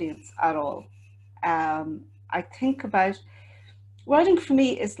about the audience at all. I think about writing for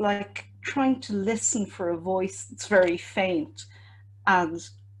me is like trying to listen for a voice that's very faint, and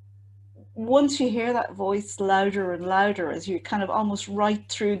once you hear that voice louder and louder as you kind of almost right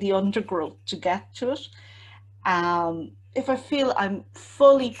through the undergrowth to get to it, if I feel I'm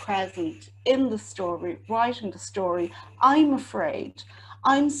fully present in the story, writing the story, I'm afraid,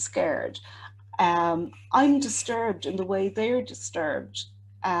 I'm scared, I'm disturbed in the way they're disturbed.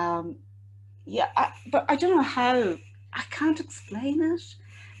 Um, but I don't know how. I can't explain it.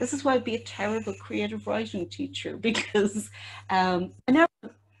 This is why I'd be a terrible creative writing teacher because I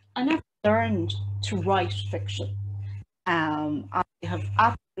never learned to write fiction. I have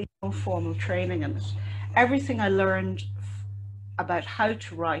absolutely no formal training in it. Everything I learned about how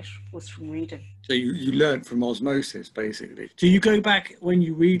to write was from reading. So you learn from osmosis, basically. Do you go back when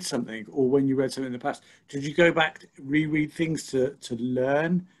you read something or when you read something in the past? Did you go back, reread things to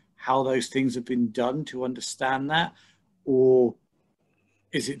learn how those things have been done, to understand that? Or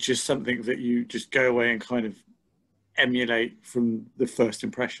is it just something that you just go away and kind of emulate from the first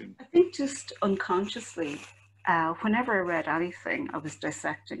impression? I think just unconsciously, whenever I read anything, I was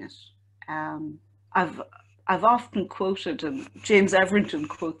dissecting it. Um, I've I've often quoted, and James Everington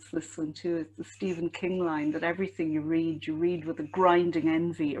quotes this one too, it's the Stephen King line that everything you read with a grinding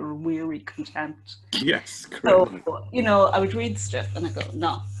envy or a weary contempt. Yes, So, correct. you know, I would read stuff and I go,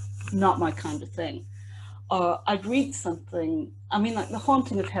 no, not my kind of thing. Or I'd read something, I mean, like The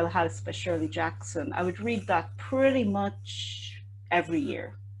Haunting of Hill House by Shirley Jackson, I would read that pretty much every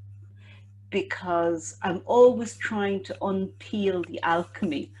year because I'm always trying to unpeel the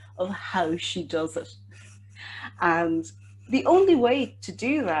alchemy of how she does it. And the only way to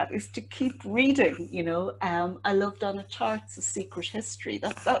do that is to keep reading, you know. I love Donna Tartt's A Secret History.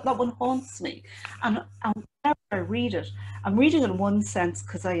 That one haunts me. And whenever I read it, I'm reading in one sense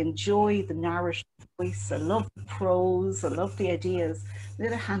because I enjoy the narrative voice, I love the prose, I love the ideas. On the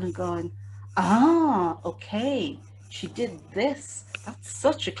other hand, I'm going, okay, she did this. That's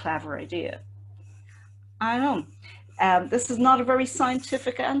such a clever idea. I know. This is not a very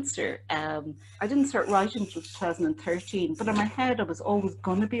scientific answer. I didn't start writing until 2013, but in my head, I was always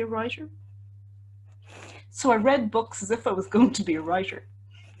going to be a writer. So I read books as if I was going to be a writer.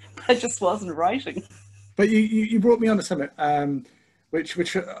 I just wasn't writing. But you brought me on to something,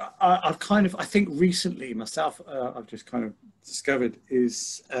 which I've kind of, I think recently myself, I've just kind of discovered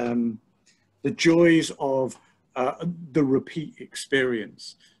is the joys of the repeat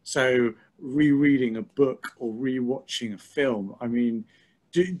experience. So rereading a book or rewatching a film. I mean,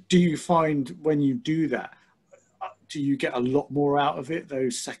 do you find when you do that, do you get a lot more out of it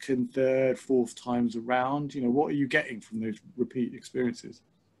those second, third, fourth times around? You know, what are you getting from those repeat experiences?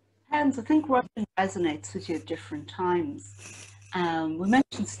 And I think writing resonates with you at different times. We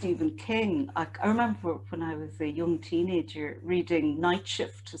mentioned Stephen King. I remember when I was a young teenager reading Night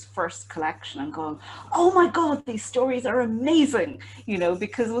Shift, his first collection, and going, oh my God, these stories are amazing, you know,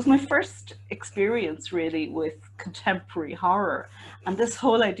 because it was my first experience really with contemporary horror. And this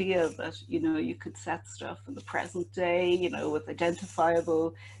whole idea that, you know, you could set stuff in the present day, you know, with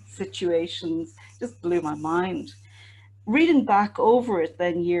identifiable situations just blew my mind. Reading back over it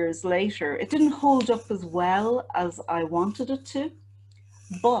then years later, it didn't hold up as well as I wanted it to.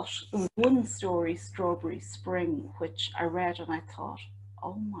 But there was one story, Strawberry Spring, which I read and I thought,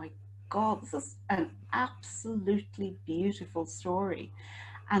 oh my God, this is an absolutely beautiful story.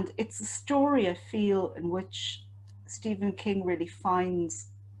 And it's a story I feel in which Stephen King really finds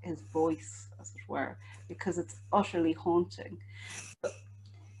his voice, as it were, because it's utterly haunting.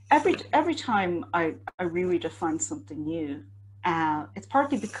 Every time I reread, I find something new. It's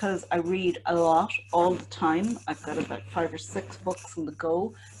partly because I read a lot all the time. I've got about 5 or 6 books on the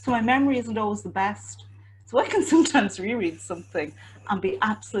go, so my memory isn't always the best. So I can sometimes reread something and be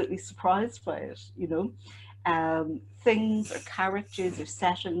absolutely surprised by it. You know, things or characters or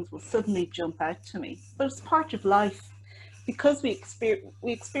settings will suddenly jump out to me. But it's part of life because we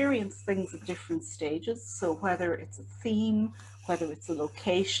experience things at different stages. So whether it's a theme, whether it's a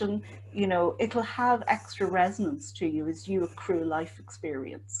location, you know, it'll have extra resonance to you as you accrue life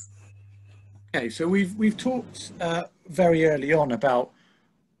experience. Okay, so we've talked very early on about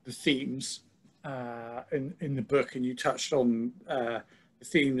the themes in the book, and you touched on the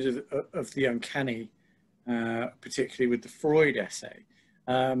themes of the uncanny, particularly with the Freud essay.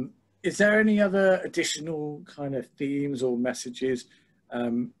 Is there any other additional kind of themes or messages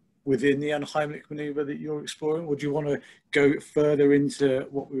within the Unheimlich Manoeuvre that you're exploring? Or do you want to go further into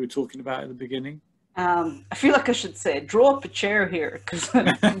what we were talking about at the beginning? I feel like I should say, draw up a chair here, because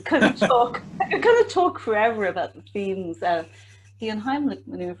I'm going to talk forever about the themes. The Unheimlich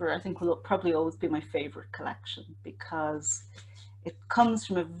Manoeuvre, I think, will probably always be my favorite collection, because it comes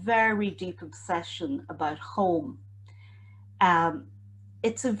from a very deep obsession about home.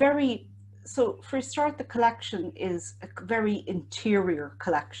 It's a very, so for a start, the collection is a very interior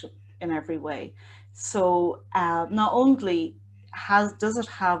collection in every way. So not only does it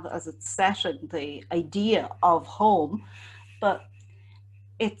have as its setting the idea of home, but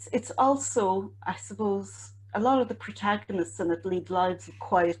it's also, I suppose, a lot of the protagonists in it lead lives of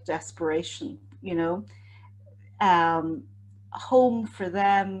quiet desperation, you know. Home for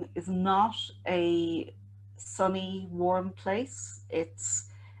them is not a sunny, warm place. It's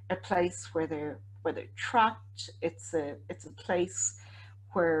a place where they're trapped. It's a place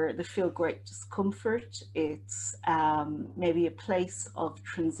where they feel great discomfort. It's maybe a place of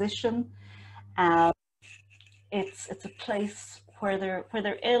transition. It's a place where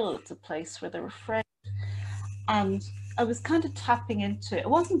they're ill. It's a place where they're afraid. And I was kind of tapping into it. It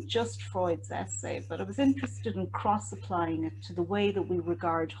wasn't just Freud's essay, but I was interested in cross-applying it to the way that we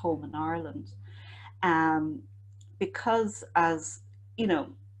regard home in Ireland. Because as, you know,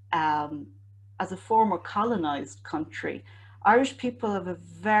 as a former colonized country, Irish people have a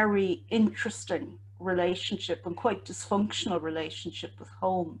very interesting relationship and quite dysfunctional relationship with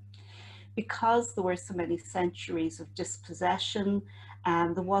home. Because there were so many centuries of dispossession,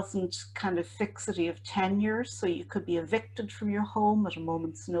 and there wasn't kind of fixity of tenure, so you could be evicted from your home at a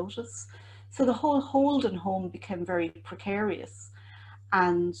moment's notice. So the whole holding home became very precarious,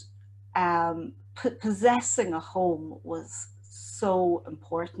 and possessing a home was so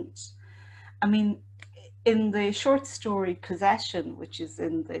important. I mean, in the short story Possession, which is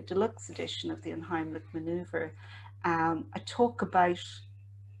in the deluxe edition of the Unheimlich Manoeuvre, I talk about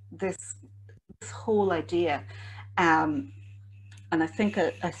this whole idea. And I think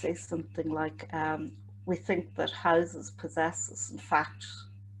I say something like, we think that houses possess us, in fact,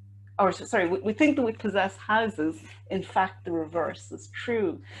 or sorry, we think that we possess houses. In fact, the reverse is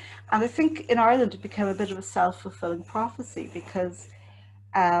true. And I think in Ireland it became a bit of a self-fulfilling prophecy, because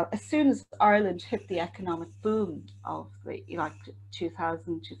as soon as Ireland hit the economic boom of the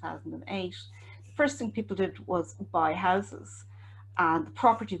 2000, 2008, the first thing people did was buy houses. And the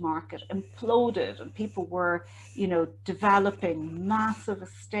property market imploded, and people were, you know, developing massive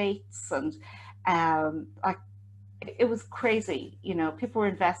estates, and it was crazy. You know, people were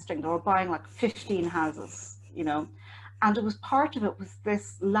investing; they were buying like 15 houses. You know, and it was part of it was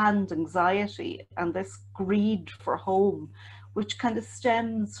this land anxiety and this greed for home, which kind of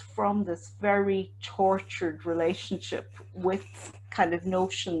stems from this very tortured relationship with kind of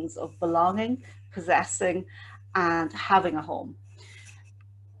notions of belonging, possessing, and having a home.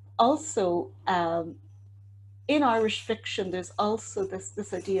 Also, in Irish fiction, there's also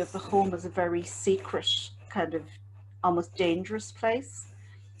this idea of the home as a very secret, kind of almost dangerous place.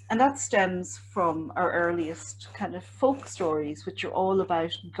 And that stems from our earliest kind of folk stories, which are all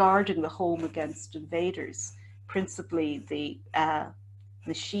about guarding the home against invaders, principally the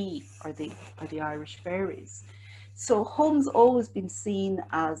She or the Irish fairies. So home's always been seen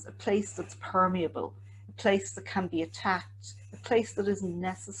as a place that's permeable, a place that can be attacked, a place that isn't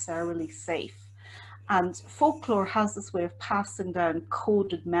necessarily safe. And folklore has this way of passing down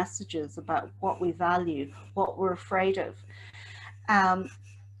coded messages about what we value, what we're afraid of.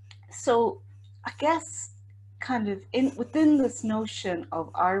 So I guess kind of within this notion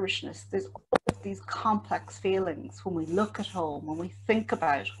of Irishness, there's all of these complex feelings when we look at home, when we think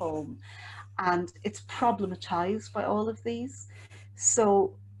about home, and it's problematized by all of these.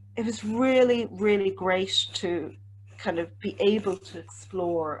 So it was really, really great to kind of be able to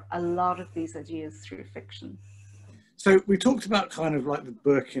explore a lot of these ideas through fiction. So we talked about kind of like the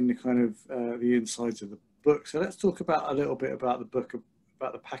book and the kind of the insides of the book. So let's talk about a little bit about the book,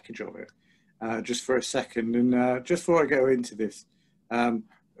 about the package of it, just for a second. And just before I go into this,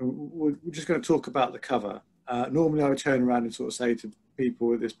 we're just going to talk about the cover. Normally I would turn around and sort of say to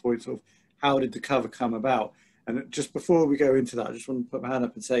people at this point, sort of, how did the cover come about? And just before we go into that, I just want to put my hand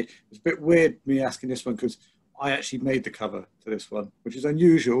up and say, it's a bit weird me asking this one, because I actually made the cover to this one, which is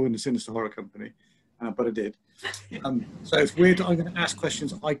unusual in the Sinister Horror Company, but I did. So it's weird that I'm going to ask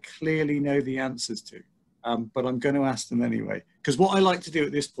questions I clearly know the answers to. but I'm going to ask them anyway. Because what I like to do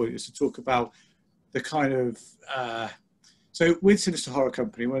at this point is to talk about the kind of... so with Sinister Horror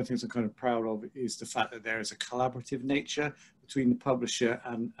Company, one of the things I'm kind of proud of is the fact that there is a collaborative nature between the publisher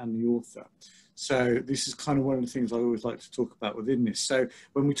and the author. So this is kind of one of the things I always like to talk about within this. So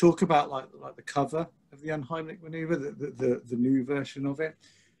when we talk about like the cover of the Unheimlich Manoeuvre, the new version of it,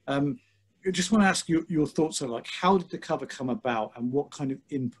 I just want to ask you your thoughts on like how did the cover come about and what kind of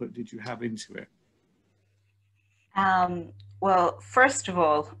input did you have into it? Well, first of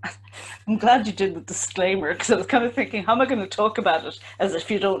all, I'm glad you did the disclaimer because I was kind of thinking, how am I going to talk about it as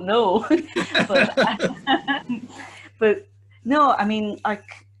if you don't know? but, but no, I mean,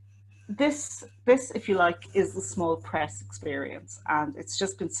 like this, if you like, is the small press experience, and it's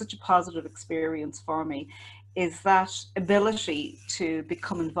just been such a positive experience for me. Is that ability to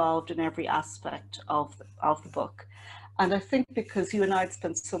become involved in every aspect of the book, and I think because you and I had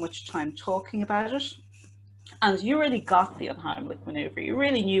spent so much time talking about it. And you really got the Unheimlich Manoeuvre. You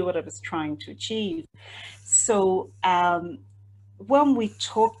really knew what I was trying to achieve. So when we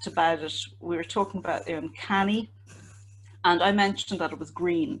talked about it, we were talking about the uncanny, and I mentioned that it was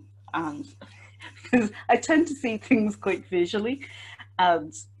green. And because I tend to see things quite visually,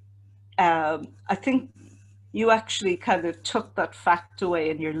 and I think you actually kind of took that fact away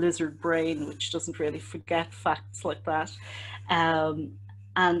in your lizard brain, which doesn't really forget facts like that.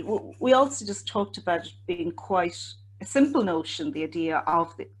 And we also just talked about it being quite a simple notion, the idea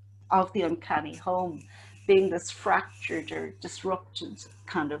of the uncanny home being this fractured or disrupted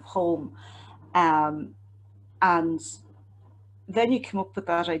kind of home. And then you came up with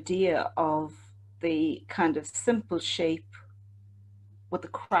that idea of the kind of simple shape with the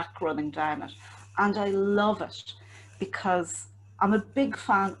crack running down it. And I love it because I'm a big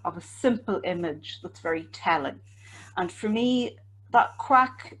fan of a simple image that's very telling. And for me, that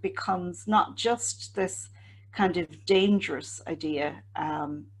crack becomes not just this kind of dangerous idea. I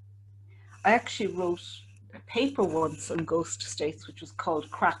actually wrote a paper once on ghost states, which was called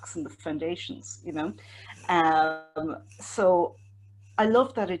Cracks in the Foundations, you know. So I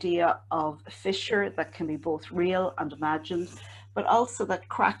love that idea of a fissure that can be both real and imagined, but also that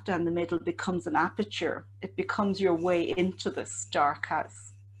crack down the middle becomes an aperture. It becomes your way into this dark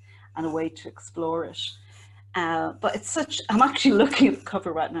house and a way to explore it. But it's such, I'm actually looking at the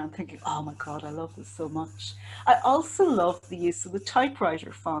cover right now and thinking, oh my God, I love this so much. I also love the use of the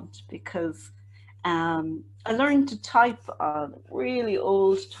typewriter font because I learned to type on a really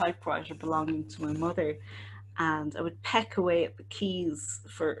old typewriter belonging to my mother. And I would peck away at the keys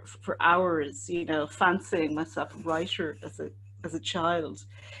for hours, you know, fancying myself a writer as a child.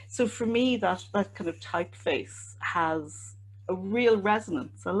 So for me, that kind of typeface has a real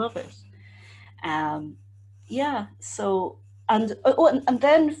resonance. I love it. Yeah, so and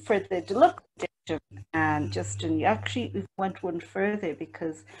then for the deluxe edition, and Justin, you actually went one further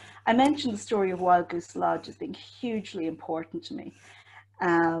because I mentioned the story of Wild Goose Lodge as being hugely important to me.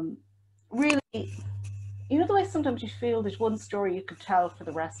 Really, you know the way sometimes you feel there's one story you could tell for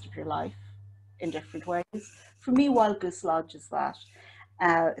the rest of your life in different ways? For me, Wild Goose Lodge is that.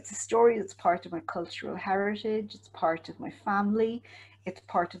 It's a story that's part of my cultural heritage, it's part of my family, it's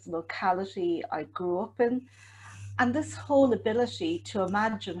part of the locality I grew up in. And this whole ability to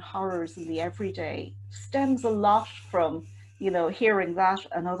imagine horrors in the everyday stems a lot from, you know, hearing that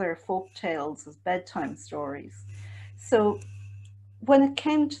and other folk tales as bedtime stories. So when it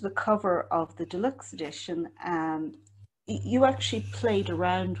came to the cover of the deluxe edition, you actually played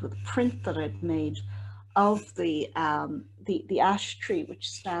around with a print that I'd made of the ash tree, which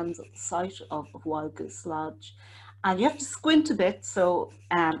stands at the site of Wild Goose Lodge. And you have to squint a bit. So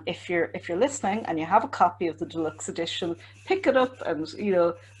if you're listening and you have a copy of the deluxe edition, pick it up and, you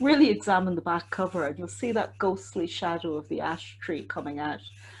know, really examine the back cover, and you'll see that ghostly shadow of the ash tree coming out.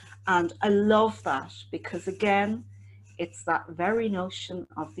 And I love that because, again, it's that very notion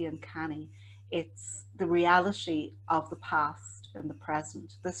of the uncanny. It's the reality of the past and the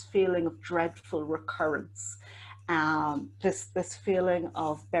present, this feeling of dreadful recurrence, this feeling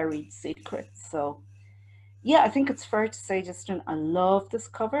of buried secrets. So yeah, I think it's fair to say, Justin, I love this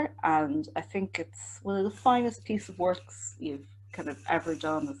cover, and I think it's one of the finest piece of works you've kind of ever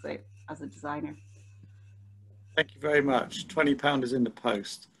done as a designer. Thank you very much. £20 is in the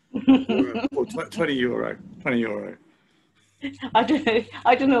post. Or 20 euro. 20 euro. I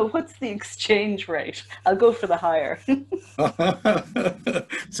don't know. What's the exchange rate? I'll go for the higher.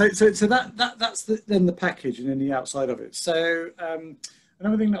 so that's then the package and then the outside of it. So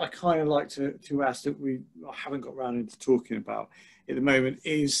another thing that I kind of like to ask that I haven't got around into talking about at the moment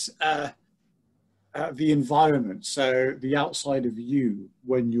is the environment. So the outside of you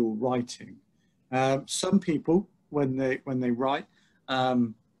when you're writing. Some people, when they write,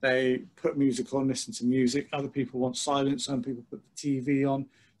 they put music on, listen to music. Other people want silence. Some people put the TV on.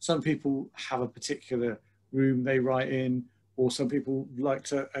 Some people have a particular room they write in, or some people like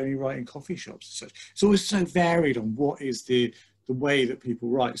to only write in coffee shops and such. It's always so varied on what is the way that people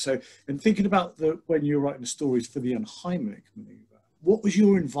write. So, and thinking about when you're writing the stories for the Unheimlich Manoeuvre, what was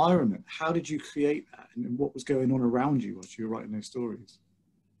your environment? How did you create that? And what was going on around you whilst you were writing those stories?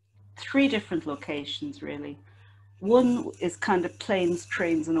 3 different locations, really. One is kind of planes,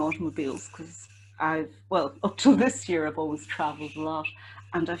 trains and automobiles, because up till this year, I've always traveled a lot.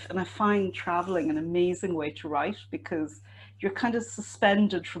 And I find traveling an amazing way to write, because you're kind of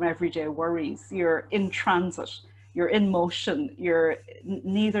suspended from everyday worries. You're in transit, you're in motion, you're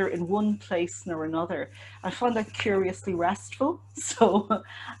neither in one place nor another. I find that curiously restful. So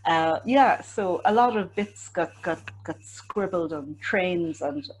so a lot of bits got scribbled on trains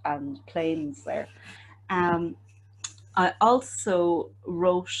and planes there. I also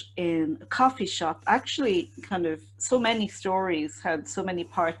wrote in a coffee shop. Actually, kind of so many stories had so many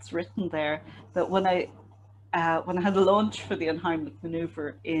parts written there that when I had the launch for the Unheimlich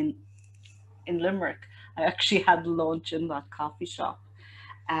Manoeuvre in Limerick, I actually had the launch in that coffee shop.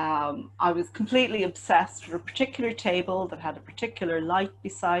 I was completely obsessed with a particular table that had a particular light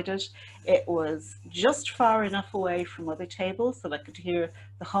beside it. It was just far enough away from other tables that I could hear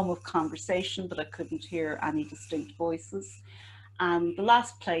the hum of conversation, but I couldn't hear any distinct voices. And the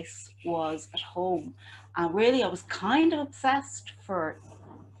last place was at home. And really, I was kind of obsessed for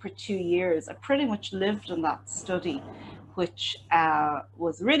 2 years. I pretty much lived in that study, which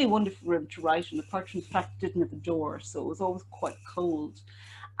was a really wonderful room to write in. The part, in fact, didn't have a door, so it was always quite cold.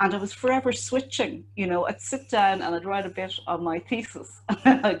 And I was forever switching. I'd sit down and I'd write a bit on my thesis,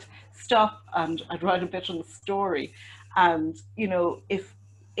 and I'd stop and I'd write a bit on the story. And if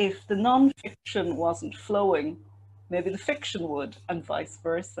the non-fiction wasn't flowing, maybe the fiction would, and vice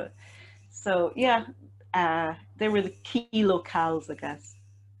versa. So they were the key locales, I guess.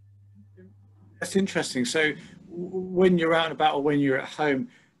 That's interesting. So when you're out and about, or when you're at home,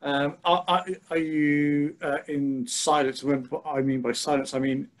 are you in silence? When I mean by silence, I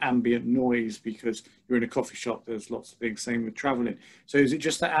mean ambient noise, because you're in a coffee shop. There's lots of things. Same with traveling. So is it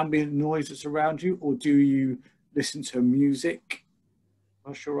just that ambient noise that's around you, or do you listen to music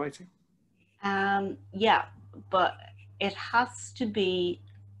whilst you're writing? Yeah, but it has to be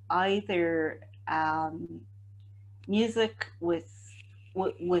either music with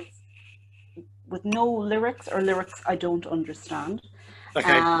no lyrics, or lyrics I don't understand.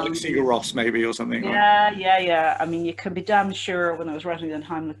 Okay, like Sigur Rós maybe, or something. Yeah. I mean, you can be damn sure when I was writing the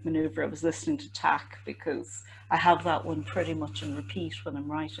Unheimlich Manoeuvre, I was listening to TAC, because I have that one pretty much in repeat when I'm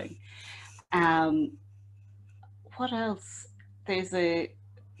writing. What else? There's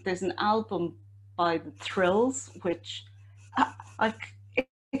an album by the Thrills, which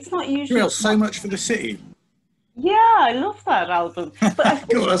it's not usually. Thrills, So Much for the City. Yeah, I love that album. But I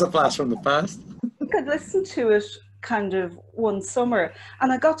think that's a blast from the past. I could listen to it kind of one summer,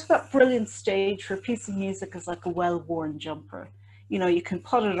 and I got to that brilliant stage where a piece of music is like a well-worn jumper. You can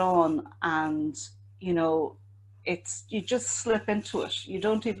put it on and you just slip into it. You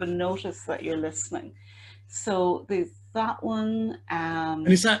don't even notice that you're listening. So there's that one. And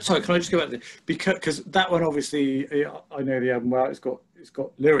is that, sorry, can I just go back there? Because that one, obviously, I know the album well, it's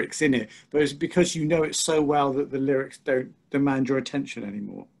got lyrics in it, but it's because you know it so well that the lyrics don't demand your attention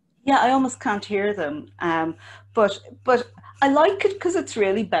anymore. Yeah, I almost can't hear them. But I like it because it's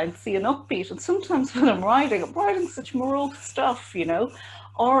really bouncy and upbeat. And sometimes when I'm writing such morose stuff,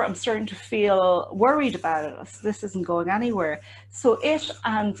 or I'm starting to feel worried about it. This isn't going anywhere. So it,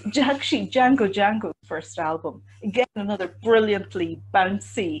 and actually Django's first album, again, another brilliantly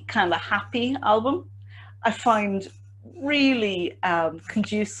bouncy, kind of happy album, I find really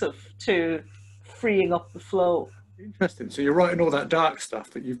conducive to freeing up the flow. Interesting. So you're writing all that dark stuff,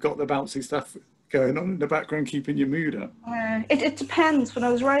 but you've got the bouncy stuff going on in the background, keeping your mood up. It depends. When I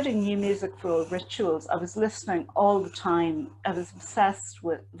was writing new music for Rituals, I was listening all the time. I was obsessed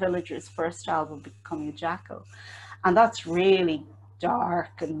with Villager's first album, Becoming a Jackal. And that's really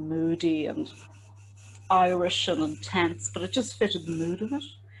dark and moody and Irish and intense, but it just fitted the mood of it.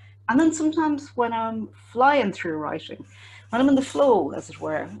 And then sometimes when I'm flying through writing, when I'm in the flow, as it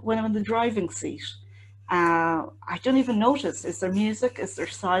were, when I'm in the driving seat, I don't even notice. Is there music? Is there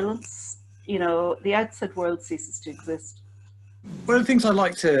silence? The outside world ceases to exist. One of the things I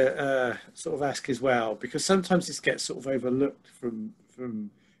like to sort of ask as well, because sometimes this gets sort of overlooked from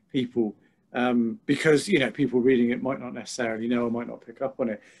people, because people reading it might not necessarily know or might not pick up on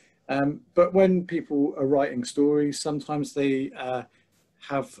it. But when people are writing stories, sometimes they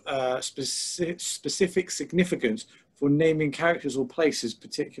have specific significance for naming characters or places,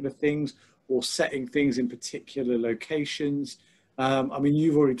 particular things, or setting things in particular locations? I mean,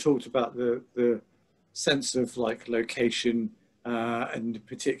 you've already talked about the sense of like location, and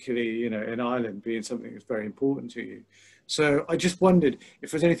particularly, you know, in Ireland being something that's very important to you. So I just wondered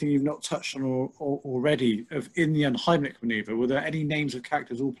if there's anything you've not touched on already in the Unheimlich Manoeuvre. Were there any names of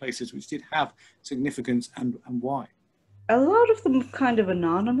characters or places which did have significance, and why? A lot of them kind of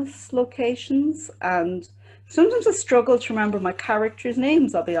anonymous locations, and sometimes I struggle to remember my characters'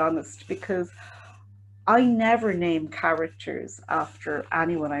 names, I'll be honest, because I never name characters after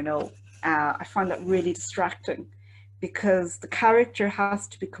anyone I know. I find that really distracting because the character has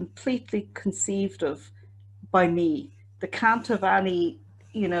to be completely conceived of by me. They can't have any,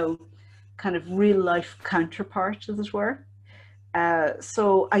 you know, kind of real life counterpart, as it were.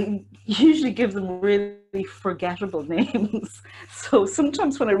 So I usually give them really forgettable names. So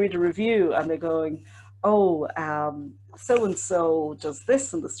sometimes when I read a review and they're going, oh, so and so does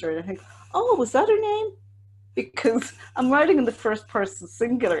this in the story, I think, oh, was that her name? Because I'm writing in the first person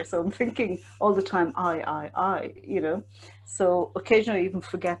singular, so I'm thinking all the time, you know. So occasionally I even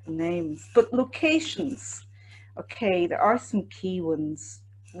forget the names. But locations, okay, there are some key ones.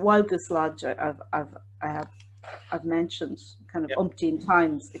 Wild Goose Lodge, I've mentioned kind of Yep. umpteen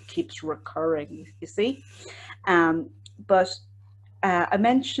times. It keeps recurring, you see. But I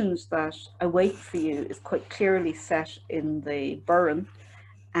mentioned that I Wait for You is quite clearly set in the Burren.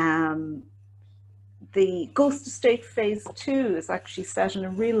 Um, the Ghost Estate Phase 2 is actually set in a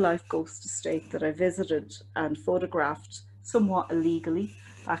real life ghost estate that I visited and photographed somewhat illegally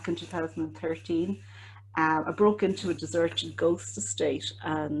back in 2013. I broke into a deserted ghost estate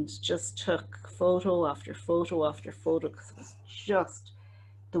and just took photo after photo after photo because it was just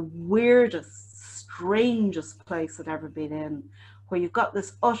the weirdest, strangest place I'd ever been in, where you've got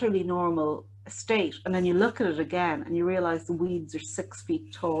this utterly normal estate and then you look at it again and you realize the weeds are 6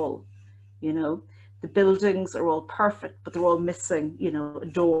 feet tall, you know. The buildings are all perfect, but they're all missing, you know, a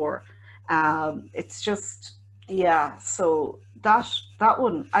door. It's just, yeah. So that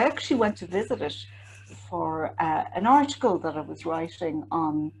one, I actually went to visit it for an article that I was writing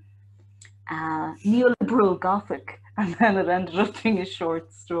on neoliberal Gothic, and then it ended up being a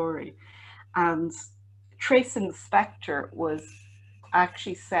short story. And Tracing the Spectre was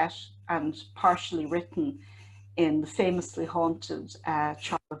actually set and partially written in the famously haunted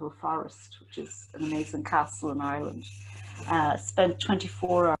Charleville Forest, which is an amazing castle in Ireland. Spent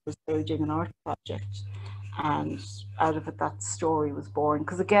 24 hours there doing an art project, and out of it that story was born,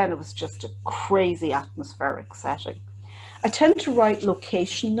 because again it was just a crazy atmospheric setting. I tend to write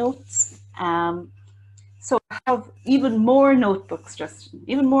location notes, so I have even more notebooks, Justin,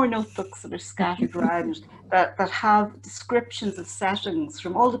 even more notebooks that are scattered around that have descriptions of settings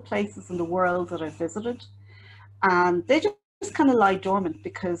from all the places in the world that I've visited, and they just kind of lie dormant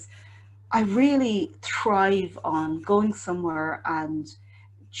because I really thrive on going somewhere and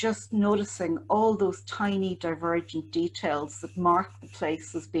just noticing all those tiny divergent details that mark the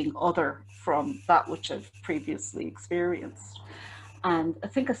place as being other from that which I've previously experienced. And I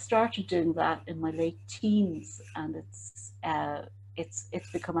think I started doing that in my late teens, and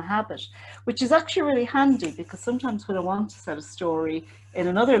it's become a habit, which is actually really handy because sometimes when I want to set a story in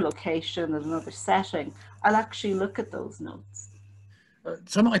another location, in another setting, I'll actually look at those notes.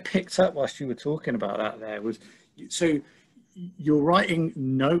 Something I picked up whilst you were talking about that there was, so you're writing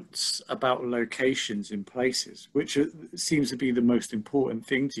notes about locations in places, which seems to be the most important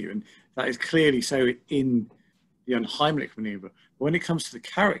thing to you, and that is clearly so in the Unheimlich Manoeuvre. But when it comes to the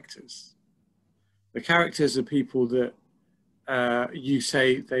characters are people that you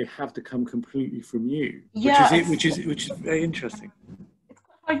say they have to come completely from you, Yeah, which is very interesting. it's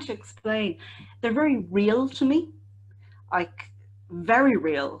quite hard to explain. They're very real to me, like very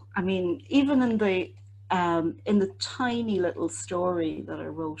real. I mean, even in the tiny little story that I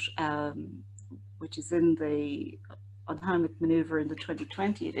wrote, which is in the Unheimlich Manoeuvre in the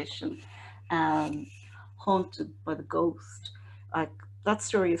 2020 edition, um, Haunted by the Ghost. Like that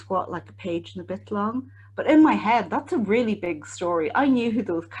story is what, like a page and a bit long. But in my head, that's a really big story. I knew who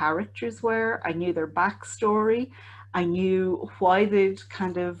those characters were. I knew their backstory. I knew why they'd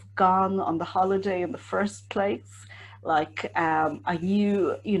kind of gone on the holiday in the first place. Like I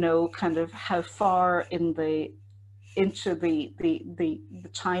knew, you know, kind of how far into the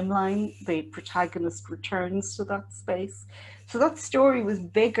timeline the protagonist returns to that space. So that story was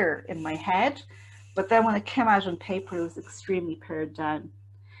bigger in my head, but then when it came out on paper, it was extremely pared down.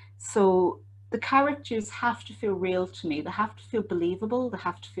 So the characters have to feel real to me. They have to feel believable. They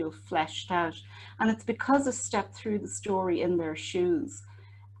have to feel fleshed out. And it's because I stepped through the story in their shoes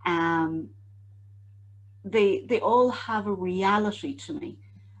They all have a reality to me,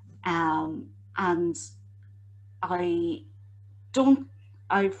 and I don't.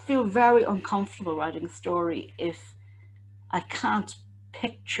 I feel very uncomfortable writing a story if I can't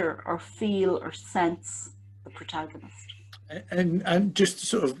picture or feel or sense the protagonist. And just to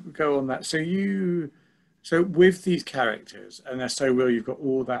sort of go on that, so with these characters, and they're so real, you've got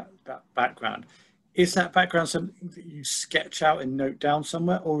all that background. Is that background something that you sketch out and note down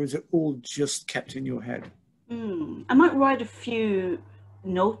somewhere, or is it all just kept in your head? I might write a few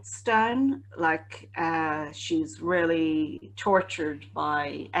notes down, like she's really tortured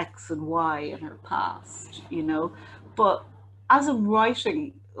by X and Y in her past, you know. But as I'm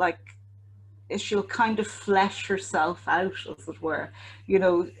writing, like she'll kind of flesh herself out, as it were. You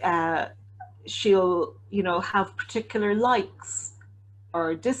know, she'll, you know, have particular likes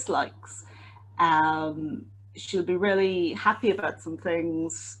or dislikes. She'll be really happy about some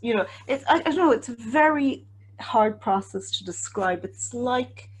things. You know, I don't know, it's a very hard process to describe. It's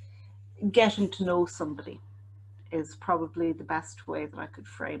like getting to know somebody is probably the best way that I could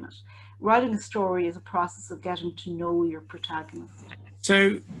frame it. Writing a story is a process of getting to know your protagonist.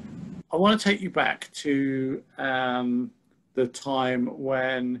 So I want to take you back to the time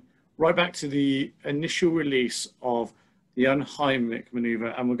when, right back to the initial release of the Unheimlich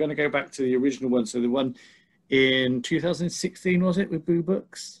Manoeuvre, and we're going to go back to the original one. So the one in 2016, was it, with Boo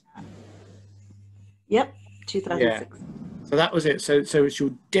Books? Yep, 2006. Yeah. So that was it. So it's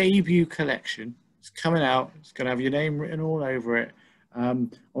your debut collection. It's coming out. It's going to have your name written all over it. I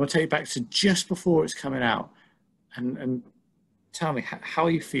want to take you back to just before it's coming out, and tell me, how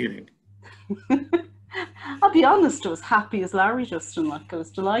are you feeling? I'll be honest, I was happy as Larry, Justin. Like, I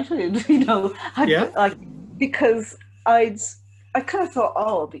was delighted, you know. Yeah. Like, because I kind of thought,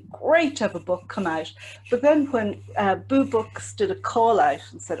 oh, it'd be great to have a book come out. But then when Boo Books did a call out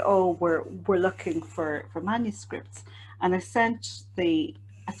and said, oh, we're looking for manuscripts, and I sent the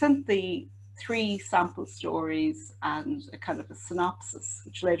 3 sample stories and a kind of a synopsis,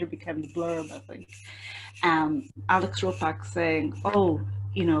 which later became the blurb, I think. Alex wrote back saying, oh,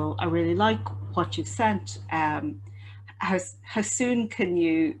 you know, I really like what you've sent. How soon can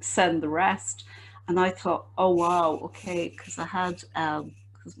you send the rest? And I thought, oh, wow, okay, because I had,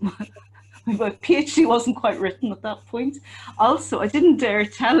 my PhD wasn't quite written at that point. Also, I didn't dare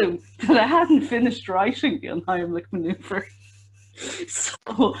tell him that I hadn't finished writing the Unheimlich Manoeuvre.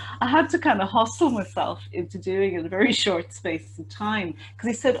 So I had to kind of hustle myself into doing it in a very short space of time, because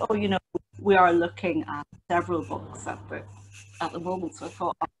he said, oh, you know, we are looking at several books at the moment. So I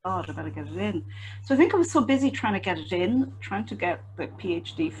thought, oh God, I better get it in. So I think I was so busy trying to get it in, trying to get the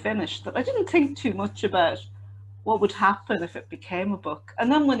PhD finished, that I didn't think too much about what would happen if it became a book.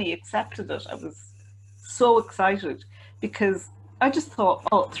 And then when he accepted it, I was so excited, because I just thought,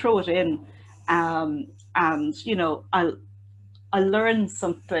 oh, throw it in. And, you know, I learned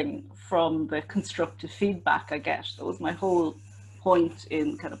something from the constructive feedback I get. That was my whole point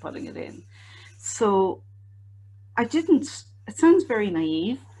in kind of putting it in. So I didn't, it sounds very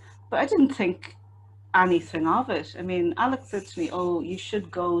naive, but I didn't think anything of it. I mean, Alex said to me, oh, you should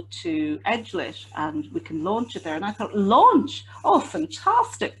go to Edgelit and we can launch it there. And I thought, launch? Oh,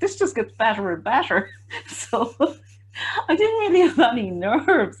 fantastic. This just gets better and better. So I didn't really have any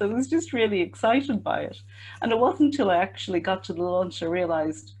nerves. I was just really excited by it. And it wasn't until I actually got to the launch I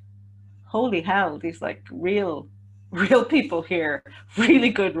realized, holy hell, these like real people here, really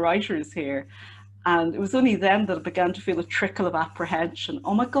good writers here. And it was only then that I began to feel a trickle of apprehension.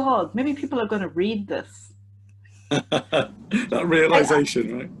 Oh my God, maybe people are going to read this. That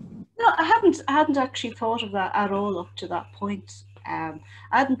realization, right? No, I hadn't actually thought of that at all up to that point. I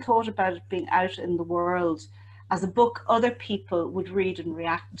hadn't thought about it being out in the world as a book other people would read and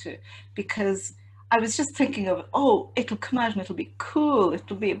react to, because I was just thinking of, oh, it'll come out and it'll be cool.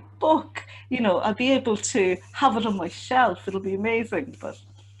 It'll be a book. You know, I'll be able to have it on my shelf. It'll be amazing. But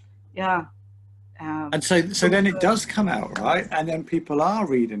yeah. And so then it does come out, right? And then people are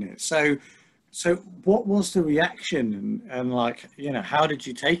reading it. So what was the reaction? And like, you know, how did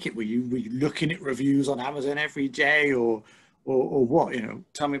you take it? Were you looking at reviews on Amazon every day, or what? You know,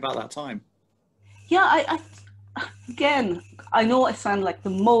 tell me about that time. Yeah, I again, I know I sound like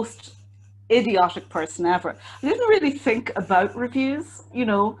the most idiotic person ever. I didn't really think about reviews, you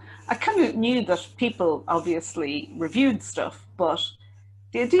know. I kind of knew that people obviously reviewed stuff, but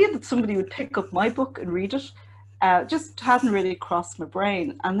the idea that somebody would pick up my book and read it just hadn't really crossed my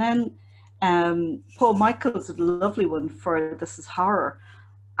brain. And then Paul Michaels did a lovely one for This Is Horror,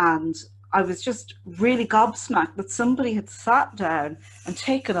 and I was just really gobsmacked that somebody had sat down and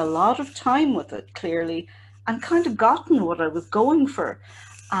taken a lot of time with it, clearly, and kind of gotten what I was going for.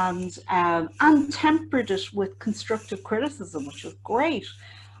 and tempered it with constructive criticism, which was great.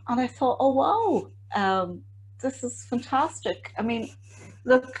 And I thought, oh wow, this is fantastic. I mean,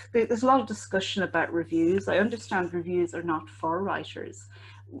 look, there's a lot of discussion about reviews. I understand reviews are not for writers.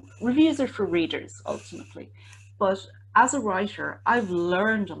 Reviews are for readers, ultimately. But as a writer, I've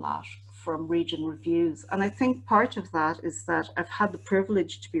learned a lot from reading reviews. And I think part of that is that I've had the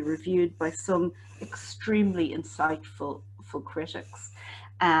privilege to be reviewed by some extremely insightful critics.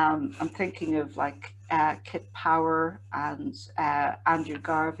 I'm thinking of like Kit Power and Andrew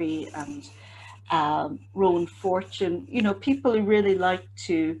Garvey and Rowan Fortune, you know, people who really like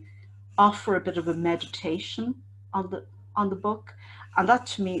to offer a bit of a meditation on the book. And that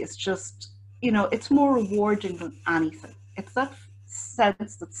to me is just, you know, it's more rewarding than anything. It's that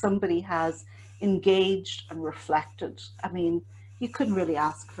sense that somebody has engaged and reflected. I mean, you couldn't really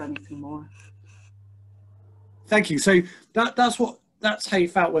ask for anything more. Thank you. So that's how you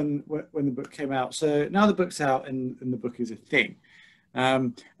felt when the book came out. So now the book's out and the book is a thing.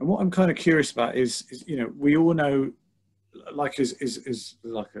 And what I'm kind of curious about is, you know, we all know, like is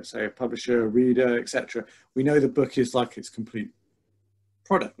like I say, a publisher, a reader, etc. We know the book is like its complete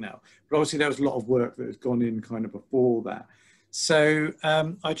product now, but obviously there was a lot of work that has gone in kind of before that. So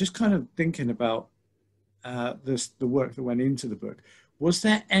I just kind of thinking about the work that went into the book. Was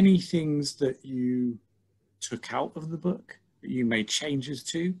there any things that you took out of the book that you made changes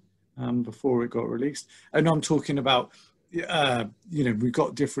to before it got released? And I'm talking about, you know, we've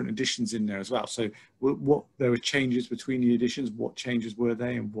got different editions in there as well. So what there were changes between the editions, what changes were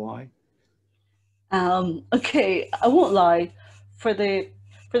they and why? Okay, I won't lie. For the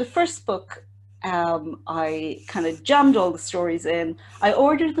first book, I kind of jammed all the stories in. I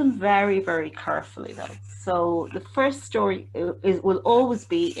ordered them very, very carefully though. So the first story will always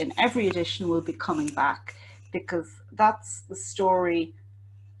be in every edition, will be coming back, because that's the story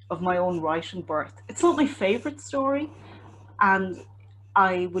of my own writing birth. It's not my favorite story, and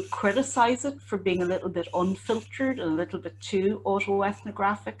I would criticize it for being a little bit unfiltered and a little bit too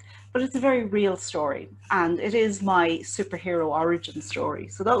autoethnographic, but it's a very real story, and it is my superhero origin story.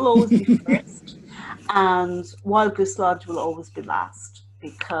 So that'll always be first, and Wild Goose Lodge will always be last,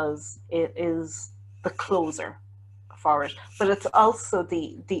 because it is the closer for it, but it's also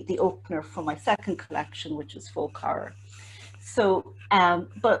the opener for my second collection, which is folk horror. So,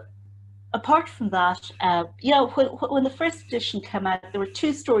 but apart from that, yeah, when the first edition came out, there were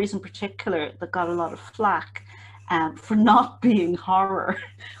two stories in particular that got a lot of flack for not being horror,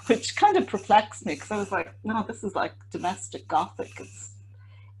 which kind of perplexed me, because I was like, no, this is like domestic gothic.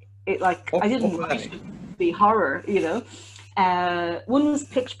 I didn't write it to be horror, you know. One was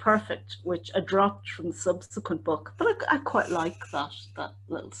Pitch Perfect, which I dropped from the subsequent book, but I quite like that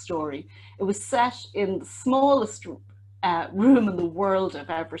little story. It was set in the smallest room in the world I've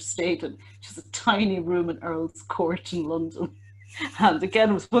ever stayed in, which is a tiny room in Earl's Court in London. And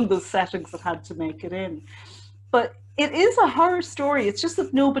again, it was one of those settings that had to make it in. But it is a horror story. It's just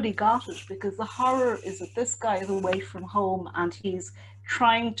that nobody got it, because the horror is that this guy is away from home and he's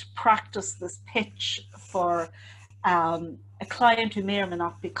trying to practice this pitch for a client who may or may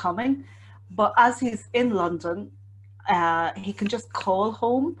not be coming. But as he's in London, he can just call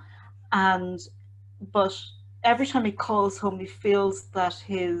home, but every time he calls home, he feels that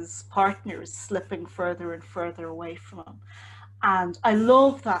his partner is slipping further and further away from him. And I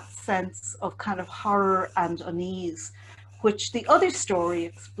love that sense of kind of horror and unease, which the other story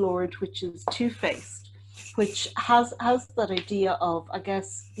explored, which is Two-Faced, which has that idea of, I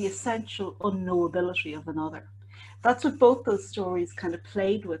guess, the essential unknowability of another. That's what both those stories kind of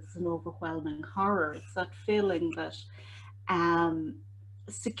played with, as an overwhelming horror. It's that feeling that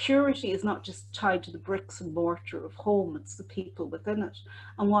security is not just tied to the bricks and mortar of home, it's the people within it.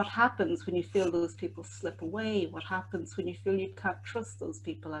 And what happens when you feel those people slip away? What happens when you feel you can't trust those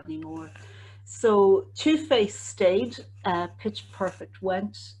people anymore? So Two-Faced stayed, Pitch Perfect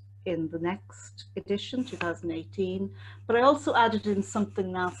went in the next edition, 2018, but I also added in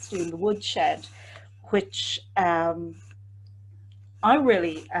Something Nasty in the Woodshed, which I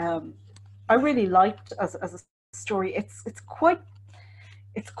really liked as a story. It's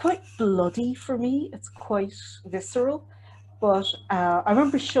quite bloody for me. It's quite visceral, but I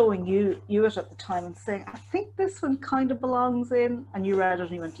remember showing you it at the time and saying, I think this one kind of belongs in, and you read it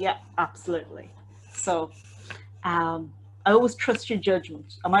and you went, yeah, absolutely. So I always trust your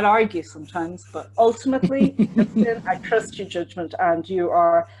judgment. I might argue sometimes, but ultimately, I trust your judgment, and you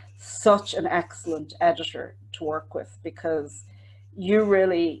are such an excellent editor to work with, because you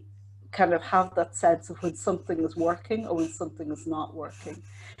really kind of have that sense of when something is working or when something is not working.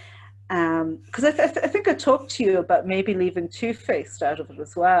 Because I think I talked to you about maybe leaving Two-Faced out of it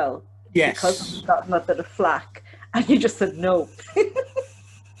as well, because Yes. it's gotten a bit of flack, and you just said no.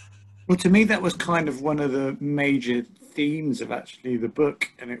 Well, to me, that was kind of one of the major themes of actually the book,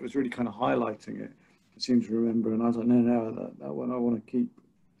 and it was really kind of highlighting it. I seem to remember, and I was like, no, that one I want to keep.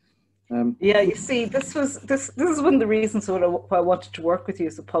 Yeah, you see, this is one of the reasons why I wanted to work with you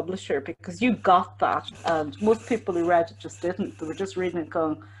as a publisher, because you got that, and most people who read it just didn't. They were just reading it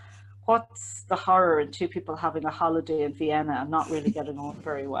going, what's the horror in two people having a holiday in Vienna and not really getting on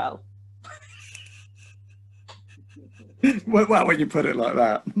very well? Well, when you put it like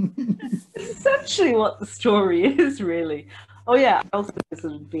that. It's essentially what the story is, really. Oh yeah, I also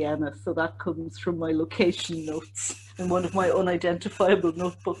visited Vienna, so that comes from my location notes in one of my unidentifiable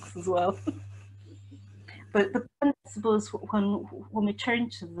notebooks as well. But then I suppose when we turn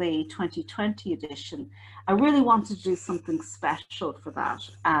to the 2020 edition, I really wanted to do something special for that.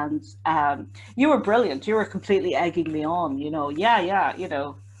 And you were brilliant. You were completely egging me on, yeah,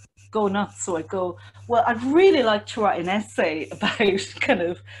 go nuts. So I go, well, I'd really like to write an essay about kind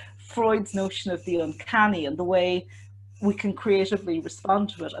of Freud's notion of the uncanny and the way we can creatively respond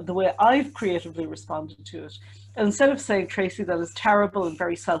to it, and the way I've creatively responded to it. And instead of saying, Tracy, that is terrible and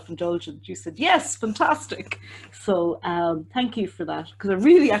very self-indulgent, you said, yes, fantastic. So thank you for that, because I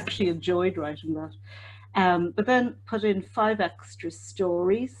really actually enjoyed writing that. But then put in 5 extra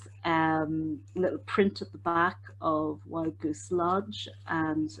stories, little print at the back of Wild Goose Lodge,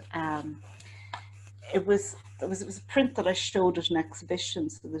 and it was a print that I showed at an exhibition,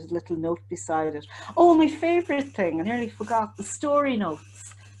 so there's a little note beside it. Oh, my favourite thing, I nearly forgot, the story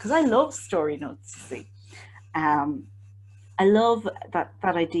notes, because I love story notes, you see. I love that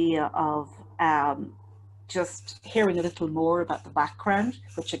idea of just hearing a little more about the background,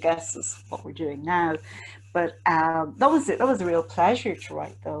 which I guess is what we're doing now. But that was it. That was a real pleasure to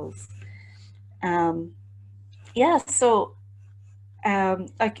write those. Yeah, so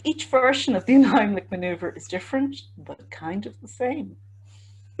like each version of the Unheimlich Manoeuvre is different, but kind of the same.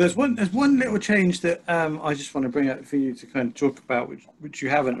 There's one little change that I just want to bring up for you to kind of talk about, which you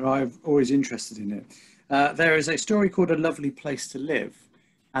haven't, and I'm always interested in it. There is a story called A Lovely Place to Live,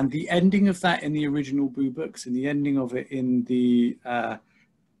 and the ending of that in the original Boo books and the ending of it in the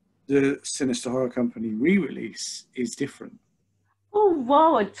Sinister Horror Company re-release is different. Oh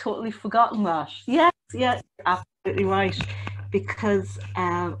wow, I'd totally forgotten that. Yes, yeah, absolutely right. Because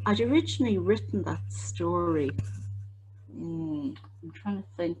I'd originally written that story. I'm trying to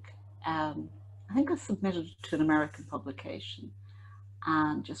think. I think I submitted it to an American publication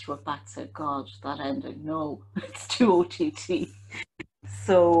and just wrote back and said, God, that ending, no, it's too OTT.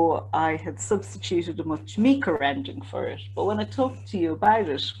 So I had substituted a much meeker ending for it. But when I talked to you about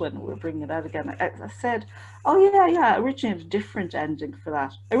it, when we were bringing it out again, I said, oh yeah, I originally had a different ending for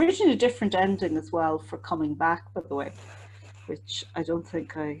that. I originally had a different ending as well for Coming Back, by the way, which I don't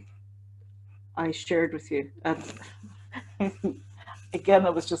think I shared with you. And again, I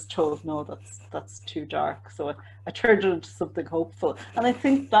was just told, no, that's too dark. So I turned it into something hopeful. And I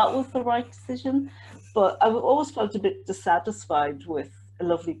think that was the right decision. But I always felt a bit dissatisfied with A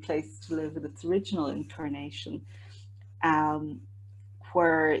Lovely Place to Live in its original incarnation,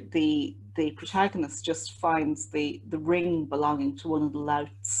 where the protagonist just finds the ring belonging to one of the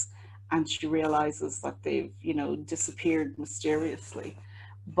louts, and she realizes that they've, disappeared mysteriously.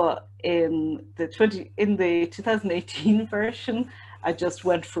 But in the 2018 version, I just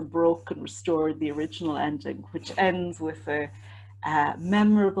went for broke and restored the original ending, which ends with a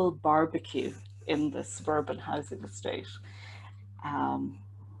memorable barbecue in the suburban housing estate.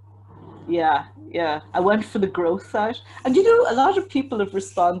 Yeah, I went for the growth out. And a lot of people have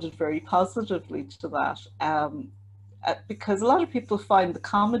responded very positively to that, because a lot of people find the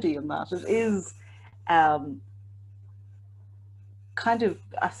comedy in that. It is kind of,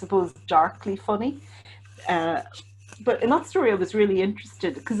 I suppose, darkly funny. But in that story, I was really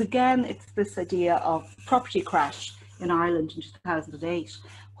interested because, again, it's this idea of property crash in Ireland in 2008,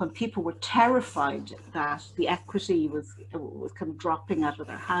 when people were terrified that the equity was kind of dropping out of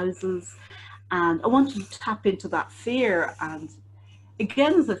their houses. And I wanted to tap into that fear. And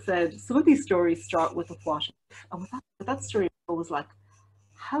again, as I said, some of these stories start with a what if. And with that story, I was like,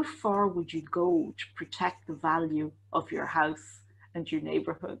 how far would you go to protect the value of your house and your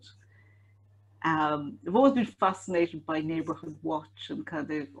neighborhood? I've always been fascinated by Neighborhood Watch and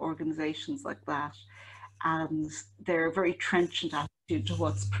kind of organizations like that, and their very trenchant attitude to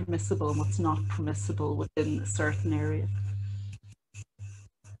what's permissible and what's not permissible within a certain area.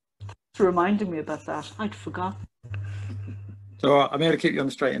 It's reminding me about that. I'd forgotten. So I'm here to keep you on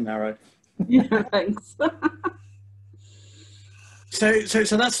the straight and narrow. Yeah, thanks.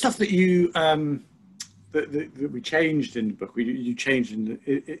 So that's stuff that you that we changed in the book. You changed in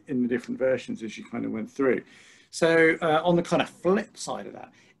the different versions as you kind of went through. So on the kind of flip side of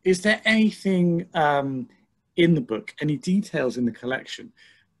that, is there anything in the book, any details in the collection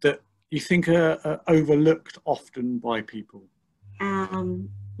that you think are overlooked often by people?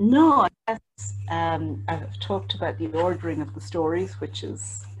 No, I guess I've talked about the ordering of the stories, which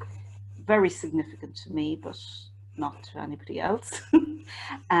is very significant to me, but not to anybody else.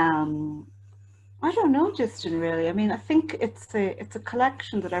 I don't know, Justin, really. I mean, I think it's a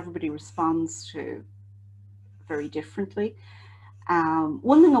collection that everybody responds to very differently.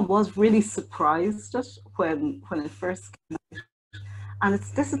 One thing I was really surprised at when it first came out, and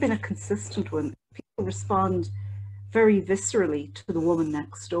this has been a consistent one, people respond very viscerally to the woman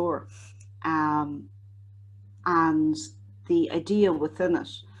next door. And the idea within it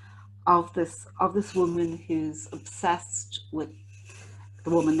of this woman who's obsessed with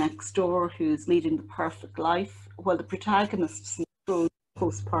the woman next door, who's leading the perfect life, while the protagonist goes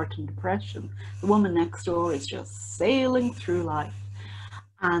postpartum depression. The woman next door is just sailing through life,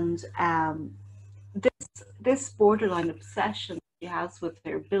 and this borderline obsession she has with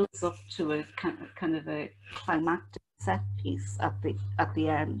her builds up to a kind of a climactic set piece at the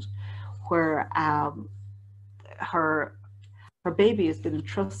end, where her baby has been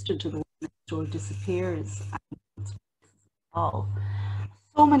entrusted to the woman next door, disappears, and all.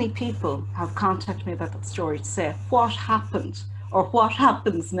 So many people have contacted me about that story to say what happened or what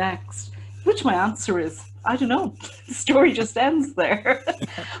happens next, which my answer is, I don't know. The story just ends there.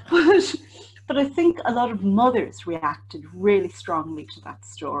 But I think a lot of mothers reacted really strongly to that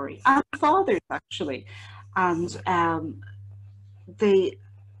story, and fathers actually, and a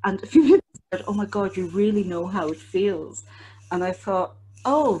few people said, "Oh my God, you really know how it feels," and I thought,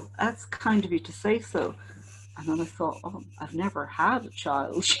 "Oh, that's kind of you to say so." And then I thought, oh, I've never had a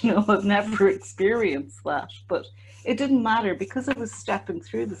child, I've never experienced that. But it didn't matter, because I was stepping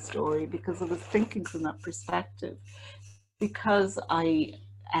through the story, because I was thinking from that perspective, because I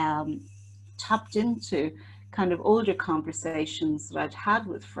tapped into kind of older conversations that I'd had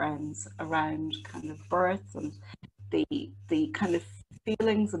with friends around kind of birth and the kind of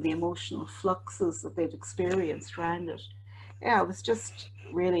feelings and the emotional fluxes that they'd experienced around it. Yeah, I was just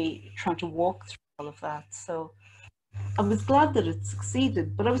really trying to walk through all of that. So I was glad that it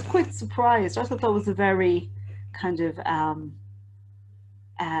succeeded, but I was quite surprised. I thought that was a very kind of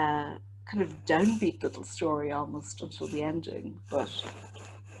downbeat little story almost until the ending. But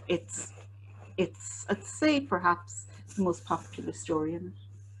it's I'd say perhaps the most popular story in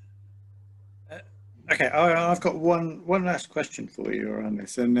it. Okay, I've got one last question for you around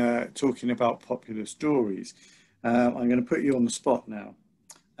this, and talking about popular stories. I'm going to put you on the spot now.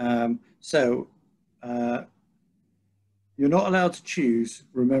 You're not allowed to choose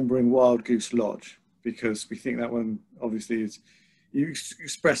Remembering Wild Goose Lodge, because we think that one obviously is, you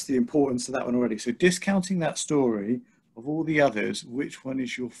expressed the importance of that one already. So discounting that story, of all the others, which one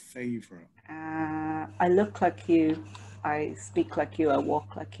is your favourite? I look like you, I speak like you, I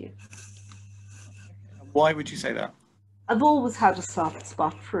walk like you. Why would you say that? I've always had a soft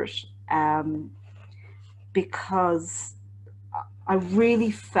spot for it, because I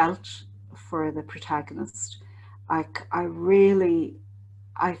really felt for the protagonist. I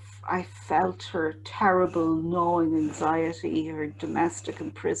felt her terrible gnawing anxiety, her domestic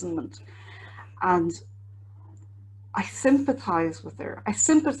imprisonment, and I sympathized with her. I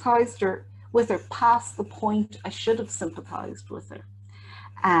sympathized with her past the point I should have sympathized with her.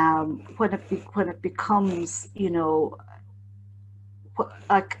 When it becomes,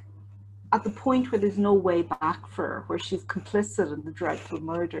 like at the point where there's no way back for her, where she's complicit in the dreadful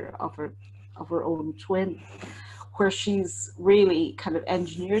murder of her own twin, where she's really kind of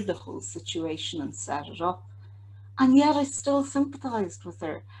engineered the whole situation and set it up. And yet I still sympathized with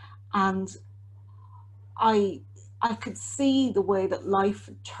her. And I could see the way that life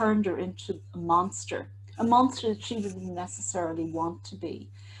had turned her into a monster that she didn't necessarily want to be.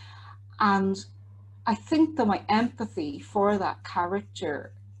 And I think that my empathy for that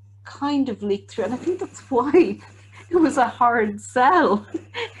character kind of leaked through. And I think that's why it was a hard sell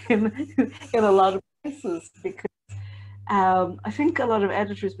in a lot of places, because I think a lot of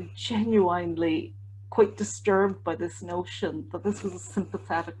editors were genuinely quite disturbed by this notion that this was a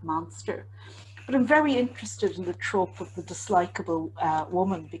sympathetic monster. But I'm very interested in the trope of the dislikable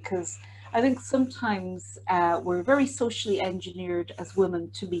woman, because I think sometimes we're very socially engineered as women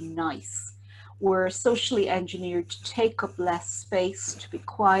to be nice. We're socially engineered to take up less space, to be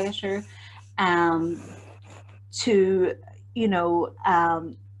quieter, to,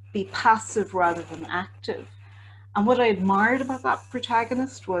 be passive rather than active. And what I admired about that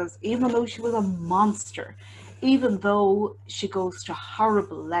protagonist was, even though she was a monster, even though she goes to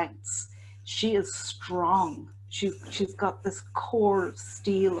horrible lengths, she is strong. She's got this core of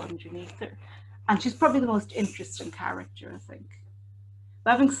steel underneath her. And she's probably the most interesting character, I think.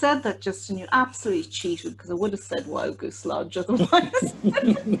 But having said that, Justin, you absolutely cheated, because I would have said Wild Goose Lodge otherwise.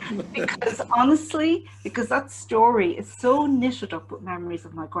 Because honestly, because that story is so knitted up with memories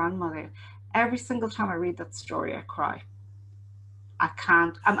of my grandmother. Every single time I read that story, I cry. I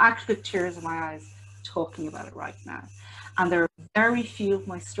can't. I'm actually with tears in my eyes talking about it right now. And there are very few of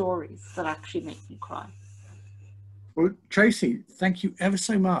my stories that actually make me cry. Well, Tracy, thank you ever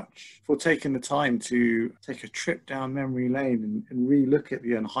so much for taking the time to take a trip down memory lane and re-look at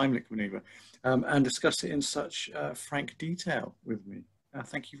the Unheimlich Manoeuvre and discuss it in such frank detail with me.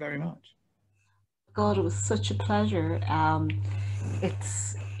 Thank you very much. God, it was such a pleasure.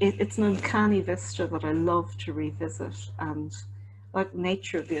 It's an uncanny vista that I love to revisit, and like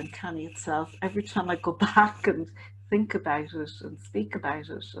nature of the uncanny itself, every time I go back and think about it and speak about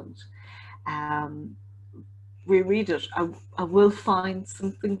it and reread it, I will find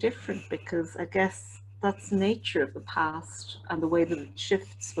something different, because I guess that's nature of the past and the way that it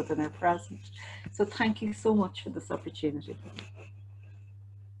shifts within our present. So thank you so much for this opportunity.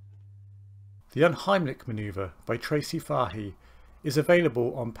 The Unheimlich Manoeuvre by Tracy Fahey is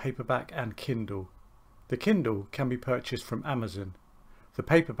available on paperback and Kindle. The Kindle can be purchased from Amazon. The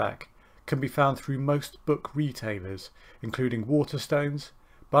paperback can be found through most book retailers, including Waterstones,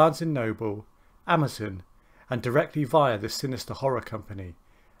 Barnes & Noble, Amazon, and directly via the Sinister Horror Company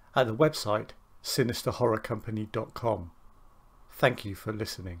at the website sinisterhorrorcompany.com. Thank you for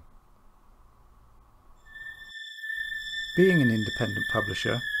listening. Being an independent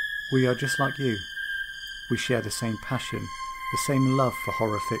publisher, we are just like you. We share the same passion, the same love for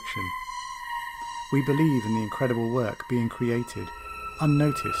horror fiction. We believe in the incredible work being created,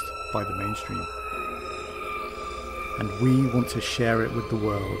 unnoticed by the mainstream. And we want to share it with the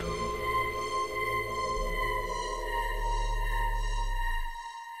world.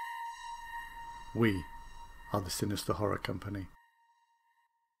 We are the Sinister Horror Company.